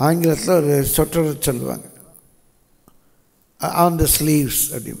 ஆங்கிலத்தில் ஒரு சொற்றொடர் சொல்லுவாங்க, ஆன் த ஸ்லீவ்ஸ்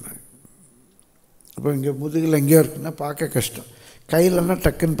அப்படிம்பாங்க. இப்போ இங்கே முதுகில் எங்கேயோ இருக்குன்னா பார்க்க கஷ்டம், கையிலன்னா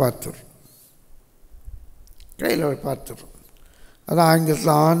டக்குன்னு பார்த்துடும், கையில் பார்த்துடும். அதான்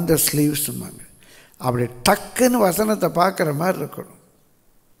ஆங்கிலத்தில் ஆன் த ஸ்லீவ்ஸும்பாங்க. அப்படி டக்குன்னு வசனத்தை பார்க்குற மாதிரி இருக்கணும்.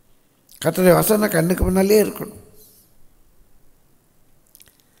 கர்த்தருடைய வசனம் கண்ணுக்கு முன்னாலே இருக்கணும்.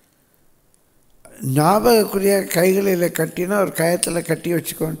 ஞாபகக்குரிய கைகளில் கட்டினா ஒரு கயத்தில் கட்டி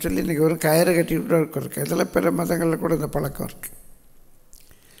வச்சுக்கோன்னு சொல்லி இன்றைக்கி ஒரு கயிறை கட்டி விட்டு இருக்கு. இதில் பிற மதங்களில் கூட இந்த பழக்கம் இருக்குது.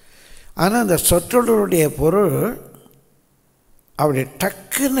 ஆனால் அந்த சொற்றொடருடைய பொருள் அப்படி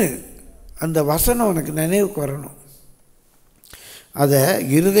டக்குன்னு அந்த வசனம் உனக்கு நினைவுக்கு வரணும். அதை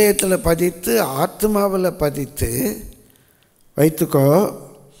இருதயத்தில் பதித்து ஆத்மாவில் பதித்து வைத்துக்கோ.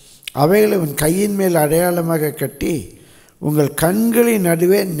 அவைகளை உன் கையின் மேல் அடையாளமாக கட்டி உங்கள் கண்களின்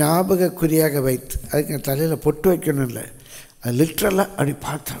நடுவே ஞாபக குறியாக வைத்து, அதுக்கு தலையில் பொட்டு வைக்கணும் இல்லை, அது லிட்ரலாக அப்படி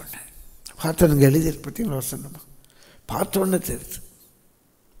பார்த்தவொடனே எழுதியிருக்கு பார்த்தீங்களா வசனமா, பார்த்தோன்னே தெரியுது.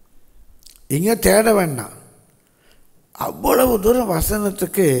 எங்கே தேட வேண்டாம், அவ்வளவு தூரம்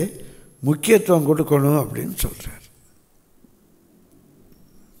வசனத்துக்கு முக்கியத்துவம் கொடுக்கணும் அப்படின்னு சொல்கிறார்.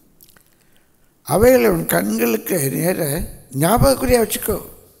 அவைகளை உன் கண்களுக்கு நேர ஞாபகக்குறியாக வச்சுக்கோ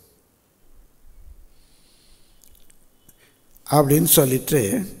அப்படின்னு சொல்லிட்டு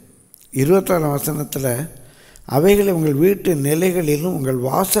 26ஆம் வசனத்தில் அவைகளை உங்கள் வீட்டு நிலைகளிலும் உங்கள்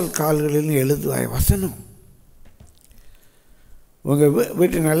வாசல் கால்களிலும் எழுதுவாய். வசனம் உங்கள்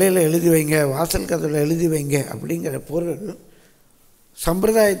வீட்டு நிலையில் எழுதி வைங்க, வாசல் கதவில் எழுதி வைங்க அப்படிங்கிற பொருள்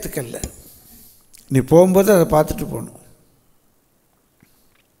சம்பிரதாயத்துக்கல்ல. நீ போகும்போது அதை பார்த்துட்டு போகணும்.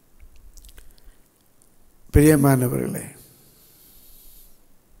 பிரியமானவர்களே,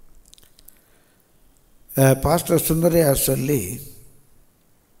 பாஸ்டர் சுந்தரையார் சொல்லி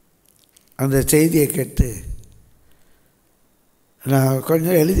அந்த செய்தியை கேட்டு நான்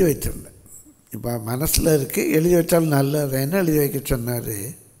கொஞ்சம் எழுதி வைத்திருந்தேன். இப்போ மனசில் இருக்குது, எழுதி வச்சாலும் நல்லது. என்ன எழுதி வைக்க சொன்னார்,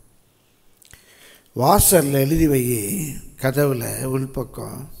 வாசலில் எழுதி வை, கதவில்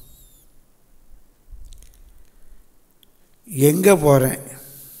உள்பக்கம், எங்கே போகிறேன்,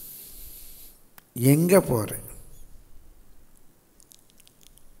 எங்கே போகிறேன்,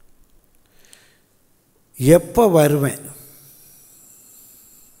 எப்போ வருவேன்,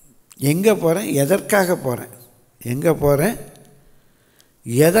 எங்கே போகிறேன், எதற்காக போகிறேன், எங்கே போகிறேன்,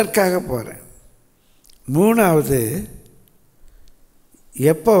 எதற்காக போகிறேன், 3வது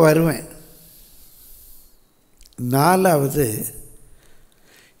எப்போ வருவேன், 4வது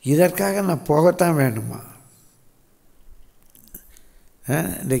இதற்காக நான் போகத்தான் வேணுமா.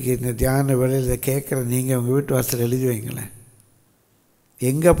 இன்றைக்கி இந்த தியான வேளையில் இதை கேட்குற நீங்கள் உங்கள் வீட்டு வாசல் எழுதி வைங்களேன்.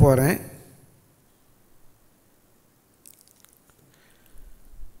 எங்கே போகிறேன்,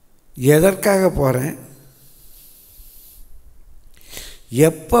 எதற்காக போகிறேன்,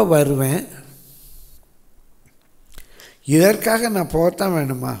 எப்போ வருவேன், இதற்காக நான் போகத்தான்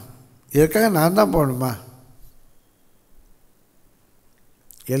வேணுமா, இதற்காக நான் தான் போகணுமா,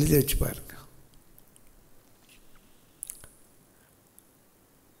 எழுதி வச்சு பாருங்க.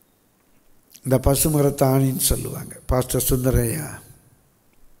 இந்த பசுமரத்தாணின்னு சொல்லுவாங்க. பாஸ்டர் சுந்தரையா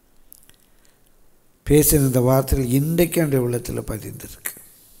பேசின இந்த வார்த்தைகள் இன்றைக்கு அந்த உள்ளத்தில் பதிந்திருக்கு.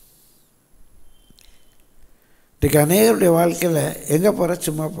 இன்றைக்கு அநேகருடைய வாழ்க்கையில் எங்கே போகிறேன்,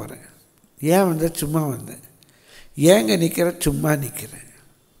 சும்மா போகிறேன், ஏன் வந்தேன், சும்மா வந்தேன், ஏங்க நிற்கிறேன், சும்மா நிற்கிறேன்.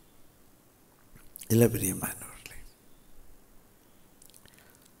 இல்லை பிரியமானவர்களே,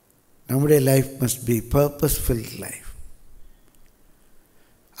 நம்முடைய life must be purposeful life.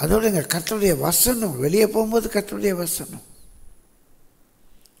 அதோடு எங்கள் கர்த்தருடைய வசனம், வெளியே போகும்போது கர்த்தருடைய வசனம்,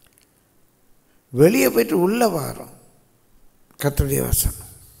 வெளியே போயிட்டு உள்ள வாரோம் கர்த்தருடைய வசனம்,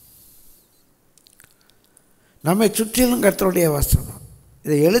 நம்மை சுற்றிலும் கர்த்தருடைய வசனம்.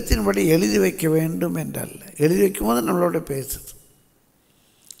 இதை எழுத்தின்படி எழுதி வைக்க வேண்டும் என்றல்ல, எழுதி வைக்கும்போது நம்மளோட பேசுது,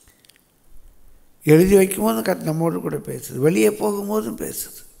 எழுதி வைக்கும்போது நம்மோடு கூட பேசுது, வெளியே போகும்போதும்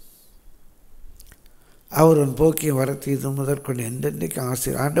பேசுது. அவர் உன் போக்கியம் வரத்து இது முதற்கொண்டு என்றென்றைக்கு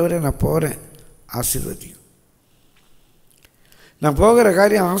ஆண்டவரே நான் போகிறேன், ஆசீர்வதியும், நான் போகிற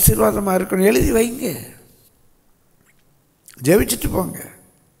காரியம் ஆசீர்வாதமாக இருக்கணும், எழுதி வைங்க, ஜெபிச்சுட்டு போங்க.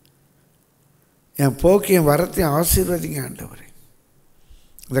 என் போக்கியம் வரத்தையும் ஆசீர்வதிங்க ஆண்டவரே,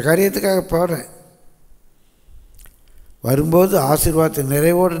 இந்த காரியத்துக்காக போகிறேன், வரும்போது ஆசீர்வாதத்தை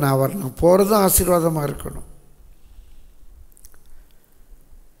நிறைவோடு நான் வரணும், போகிறதும் ஆசீர்வாதமாக இருக்கணும்.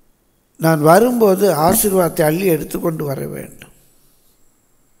 நான் வரும்போது ஆசீர்வாதத்தை அள்ளி எடுத்துக்கொண்டு வர வேண்டும்.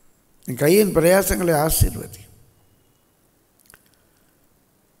 என் கையின் பிரயாசங்களை ஆசீர்வதி,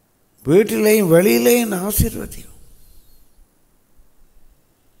 வீட்டிலேயும் வெளியிலேயும் ஆசீர்வதியும்.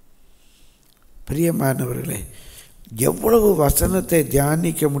 பிரியமானவர்களே, எவ்வளவு வசனத்தை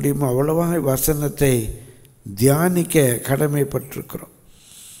தியானிக்க முடியுமோ அவ்வளவாக வசனத்தை தியானிக்க கடமைப்பட்டிருக்கிறோம்.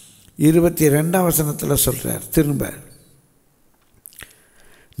 22ஆம் வசனத்தில் சொல்கிறார், திரும்ப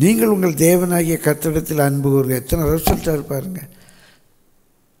நீங்கள் உங்கள் தேவனாகிய கர்த்தரிடத்தில் அன்பு கூறுங்க. எத்தனை தடவை சொல்லிட்டாரு பாருங்க.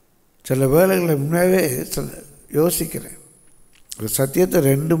 சில வேளைகளை முன்னாவே யோசிக்கிறேன், ஒரு சத்தியத்தை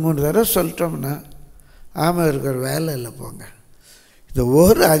 2-3 தடவை சொல்லிட்டோம்னா ஆமாம் இருக்கிற வேலை இல்லை போங்க. இந்த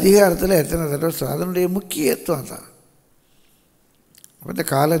ஒரு அதிகாரத்தில் எத்தனை தடவை அதனுடைய முக்கியத்துவம் தான். இந்த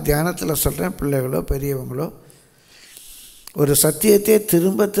கால தியானத்தில் சொல்கிறேன், பிள்ளைகளோ பெரியவங்களோ ஒரு சத்தியத்தை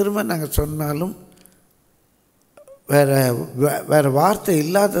திரும்ப திரும்ப நாங்கள் சொன்னாலும் வேறு வார்த்தை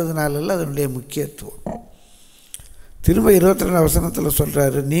இல்லாததுனால அதனுடைய முக்கியத்துவம். திரும்ப 22ஆம் வசனத்தில்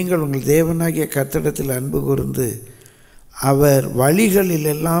சொல்கிறாரு, நீங்கள் உங்கள் தேவனாகிய கர்த்தரிடத்தில் அன்பு கூர்ந்து அவர்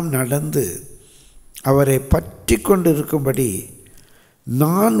வழிகளிலெல்லாம் நடந்து அவரை பற்றி கொண்டு இருக்கும்படி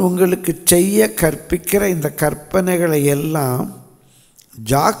நான் உங்களுக்கு செய்ய கற்பிக்கிற இந்த கற்பனைகளை எல்லாம்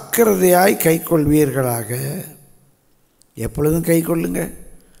ஜாக்கிரதையாய் கைக்கொள்வீர்களாக. எப்பொழுதும் கை கொள்ளுங்க,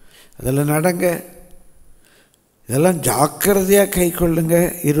 அதெல்லாம் நடங்க, இதெல்லாம் ஜாக்கிரதையாக கை கொள்ளுங்க.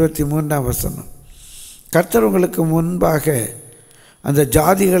 23ஆம் வசனம், கர்த்தர் உங்களுக்கு முன்பாக அந்த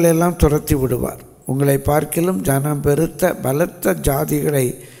ஜாதிகளெல்லாம் துரத்தி விடுவார், உங்களை பார்க்கிலும் ஜனம் பெருத்த பலத்த ஜாதிகளை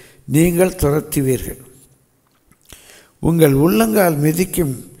நீங்கள் துரத்துவீர்கள், உங்கள் உள்ளங்கால்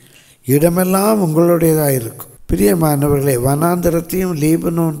மிதிக்கும் இடமெல்லாம் உங்களுடையதாக இருக்கும். பிரியமானவர்களே, வனாந்திரத்தையும்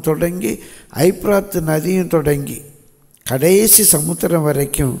லீபனோன் தொடங்கி ஐப்ராத்து நதியும் தொடங்கி கடைசி சமுத்திரம்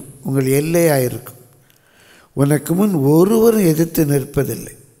வரைக்கும் உங்கள் எல்லையாக இருக்கும். உனக்கு முன் ஒருவரும் எதிர்த்து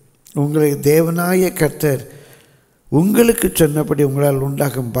நிற்பதில்லை. உங்களை தேவனாய கர்த்தர் உங்களுக்கு சொன்னபடி உங்களால்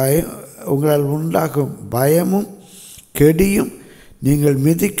உண்டாகும் பயமும் கெடியும் நீங்கள்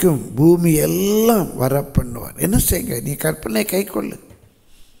மிதிக்கும் பூமி எல்லாம் வர பண்ணுவார். என்ன செய்யுங்க, நீ கற்பனை கை கொள்ளு,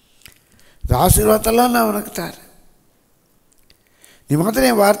 இந்த ஆசீர்வாதத்தெல்லாம் நான் உனக்கு தரேன், நீ மாத்திரம்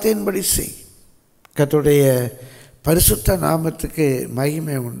என் வார்த்தையின்படி செய். கர்த்தருடைய பரிசுத்த நாமத்துக்கு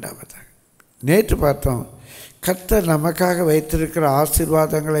மகிமை உண்டாவதாக. நேற்று பார்த்தோம், கர்த்தர் நமக்காக வைத்திருக்கிற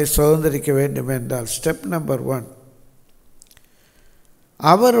ஆசீர்வாதங்களை சுதந்திரிக்க வேண்டும் என்றால் ஸ்டெப் நம்பர் 1,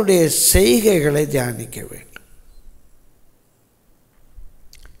 அவருடைய செய்கைகளை தியானிக்க வேண்டும்.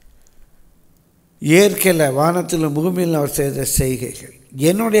 இயற்கையில் வானத்திலும் பூமியில் அவர் செய்த செய்கைகள்,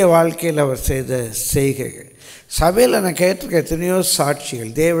 என்னுடைய வாழ்க்கையில் அவர் செய்த செய்கைகள், சபையில் நான் கேட்டிருக்க எத்தனையோ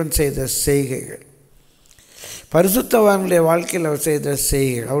சாட்சிகள், தேவன் செய்த செய்கைகள், பரிசுத்தவான்களுடைய வாழ்க்கையில் அவர் செய்த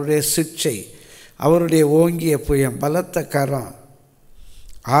செய்கைகள், அவருடைய சிக்ஷை, அவருடைய ஓங்கிய புயம், பலத்த கரம்,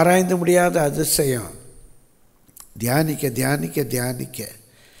 ஆராய்ந்து முடியாத அதிசயம், தியானிக்க தியானிக்க தியானிக்க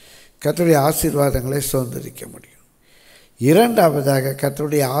கர்த்தருடைய ஆசீர்வாதங்களை சுதந்திரிக்க முடியும். இரண்டாவதாக,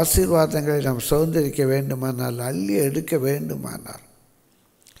 கர்த்தருடைய ஆசீர்வாதங்களை நாம் சுதந்திரிக்க வேண்டுமானால், அள்ளி எடுக்க வேண்டுமானால்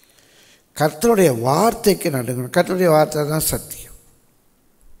கர்த்தருடைய வார்த்தைக்கு நடுங்கணும். கர்த்தருடைய வார்த்தை தான் சத்தியம்,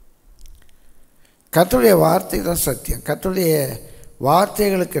 கர்த்தருடைய வார்த்தை தான் சத்தியம். கர்த்தருடைய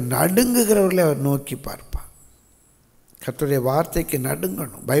வார்த்தைகளுக்கு நடுங்குகிறவர்களை அவர் நோக்கி பார்ப்பார். கர்த்தருடைய வார்த்தைக்கு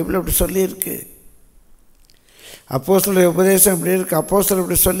நடுங்கணும். பைபிள் அப்படி சொல்லியிருக்கு. அப்போஸ்தலருடைய உபதேசம் இப்படி இருக்குது, அப்போஸ்தலர்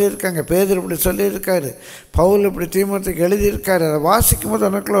இப்படி சொல்லியிருக்காங்க, பேதுரு இப்படி சொல்லியிருக்காரு, பவுல் இப்படி தீமோத்தேயுக்கு எழுதியிருக்காரு. அதை வாசிக்கும் போது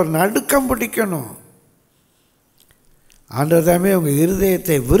எனக்குள்ள ஒரு நடுக்கம் பிடிக்கணும். ஆண்டவர் தாமே உங்கள்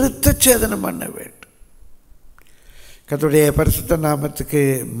இருதயத்தை விருத்த சேதனம் பண்ண வேண்டும். கர்த்தருடைய பரிசுத்த நாமத்துக்கு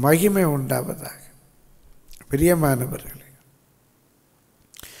மகிமை உண்டாவதாக. பிரியமானவர்களே,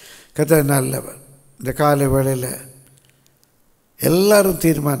 கர்த்தர் நல்லவர். இந்த காலை வேளையில் எல்லாரும்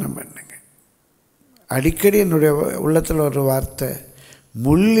தீர்மானம் பண்ணுங்க. அடிக்கடி என்னுடைய உள்ளத்தில் ஒரு வார்த்தை,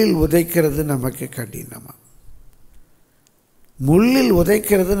 முள்ளில் உதைக்கிறது நமக்கு கடினமா, முள்ளில்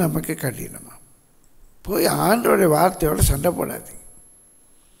உதைக்கிறது நமக்கு கடினமா. போய் ஆண்டவருடைய வார்த்தையோடு சண்டை போடாதீங்க.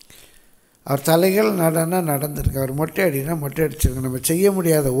 அவர் தலைகள் நடனா நடந்திருக்கு, அவர் மொட்டை அடினா மொட்டை அடிச்சிருக்கு. நம்ம செய்ய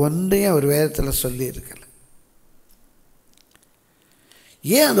முடியாத ஒன்றையும் அவர் வேதத்தில் சொல்லியிருக்கல.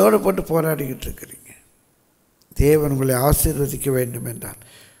 ஏன் அதோடு போட்டு போராடிக்கிட்டு இருக்கிறீங்க? தேவன் உங்களை ஆசீர்வதிக்க வேண்டும் என்றால்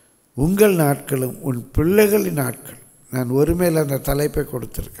உங்கள் நாட்களும் உன் பிள்ளைகளின் நாட்கள், நான் ஒருமையில் அந்த தலைப்பை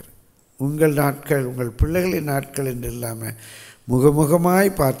கொடுத்துருக்கிறேன். உங்கள் நாட்கள் உங்கள் பிள்ளைகளின் நாட்கள் என்று இல்லாமல்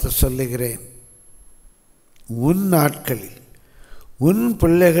முகமுகமாய் பார்த்து சொல்லுகிறேன், உன் நாட்களில் உன்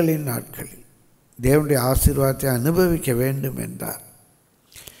பிள்ளைகளின் நாட்களில் தேவனுடைய ஆசீர்வாதத்தை அனுபவிக்க வேண்டும் என்றார்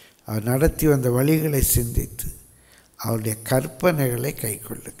அவர் நடத்தி வந்த வழிகளை சிந்தித்து அவருடைய கற்பனைகளை கை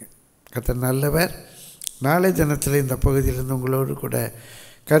கொள்ளுங்கள். கர்த்தர் நல்லவர். நாளை தினத்தில் இந்த பகுதியிலிருந்து உங்களோடு கூட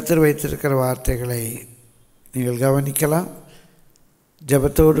கர்த்தர் வைத்திருக்கிற வார்த்தைகளை நீங்கள் கவனிக்கலாம்.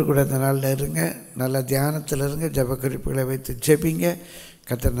 ஜெபத்தோடு கூட இந்த நாளில் இருங்க, நல்ல தியானத்தில் இருங்க, ஜெப குறிப்புகளை வைத்து ஜெபிங்க.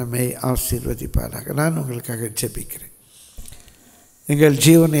 கர்த்தர் நம்மை ஆசீர்வதிப்பாராக. நான் உங்களுக்காக ஜெபிக்கிறேன். எங்கள்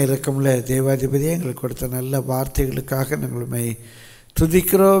ஜீவனை இறக்கமுள்ள தேவாதிபதியை எங்களுக்கு கொடுத்த நல்ல வார்த்தைகளுக்காக நாங்கள்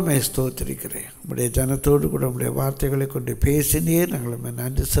துதிக்கிறோம், ஸ்தோத்திரிக்கிறேன். உம்முடைய ஜனத்தோடு கூட உம்முடைய வார்த்தைகளை கொண்டு பேசினீர், நாங்கள்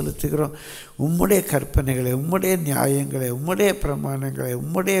நன்றி செலுத்துகிறோம். உம்முடைய கற்பனைகளை, உம்முடைய நியாயங்களை, உம்முடைய பிரமாணங்களை,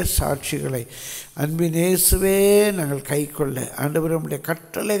 உம்முடைய சாட்சிகளை அன்பின் இயேசுவே நாங்கள் கை கொள்ள, ஆண்டவரே உம்முடைய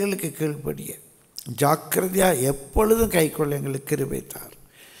கட்டளைகளுக்கு கீழ்ப்படிய ஜாக்கிரதையாக எப்பொழுதும் கை கொள்ள எங்களுக்கு கிருபை தார்.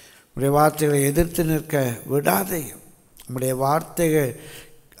 உம்முடைய வார்த்தைகளை எதிர்த்து நிற்க விடாதையும், உம்முடைய வார்த்தைகள்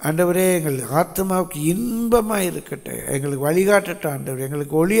ஆண்டவரே எங்கள் ஆத்மாவுக்கு இன்பமாக இருக்கட்டும், எங்களுக்கு வழிகாட்டட்டும் ஆண்டவர்,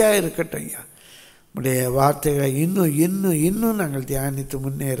 எங்களுக்கு ஒளியாக இருக்கட்டும் ஐயா. உடைய வார்த்தைகளை இன்னும் இன்னும் இன்னும் நாங்கள் தியானித்து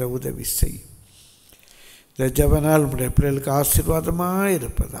முன்னேற உதவி செய்யும். இந்த ஜெபனால் உடைய பிள்ளைகளுக்கு ஆசீர்வாதமாக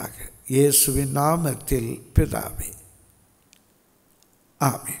இருப்பதாக இயேசுவின் நாமத்தில் பிதாவே,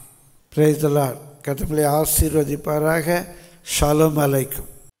 ஆமென். Praise the Lord. கர்த்தர் உங்களை ஆசீர்வதிப்பாராக. ஷாலோம்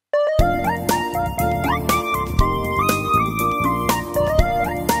அலைக்கும்.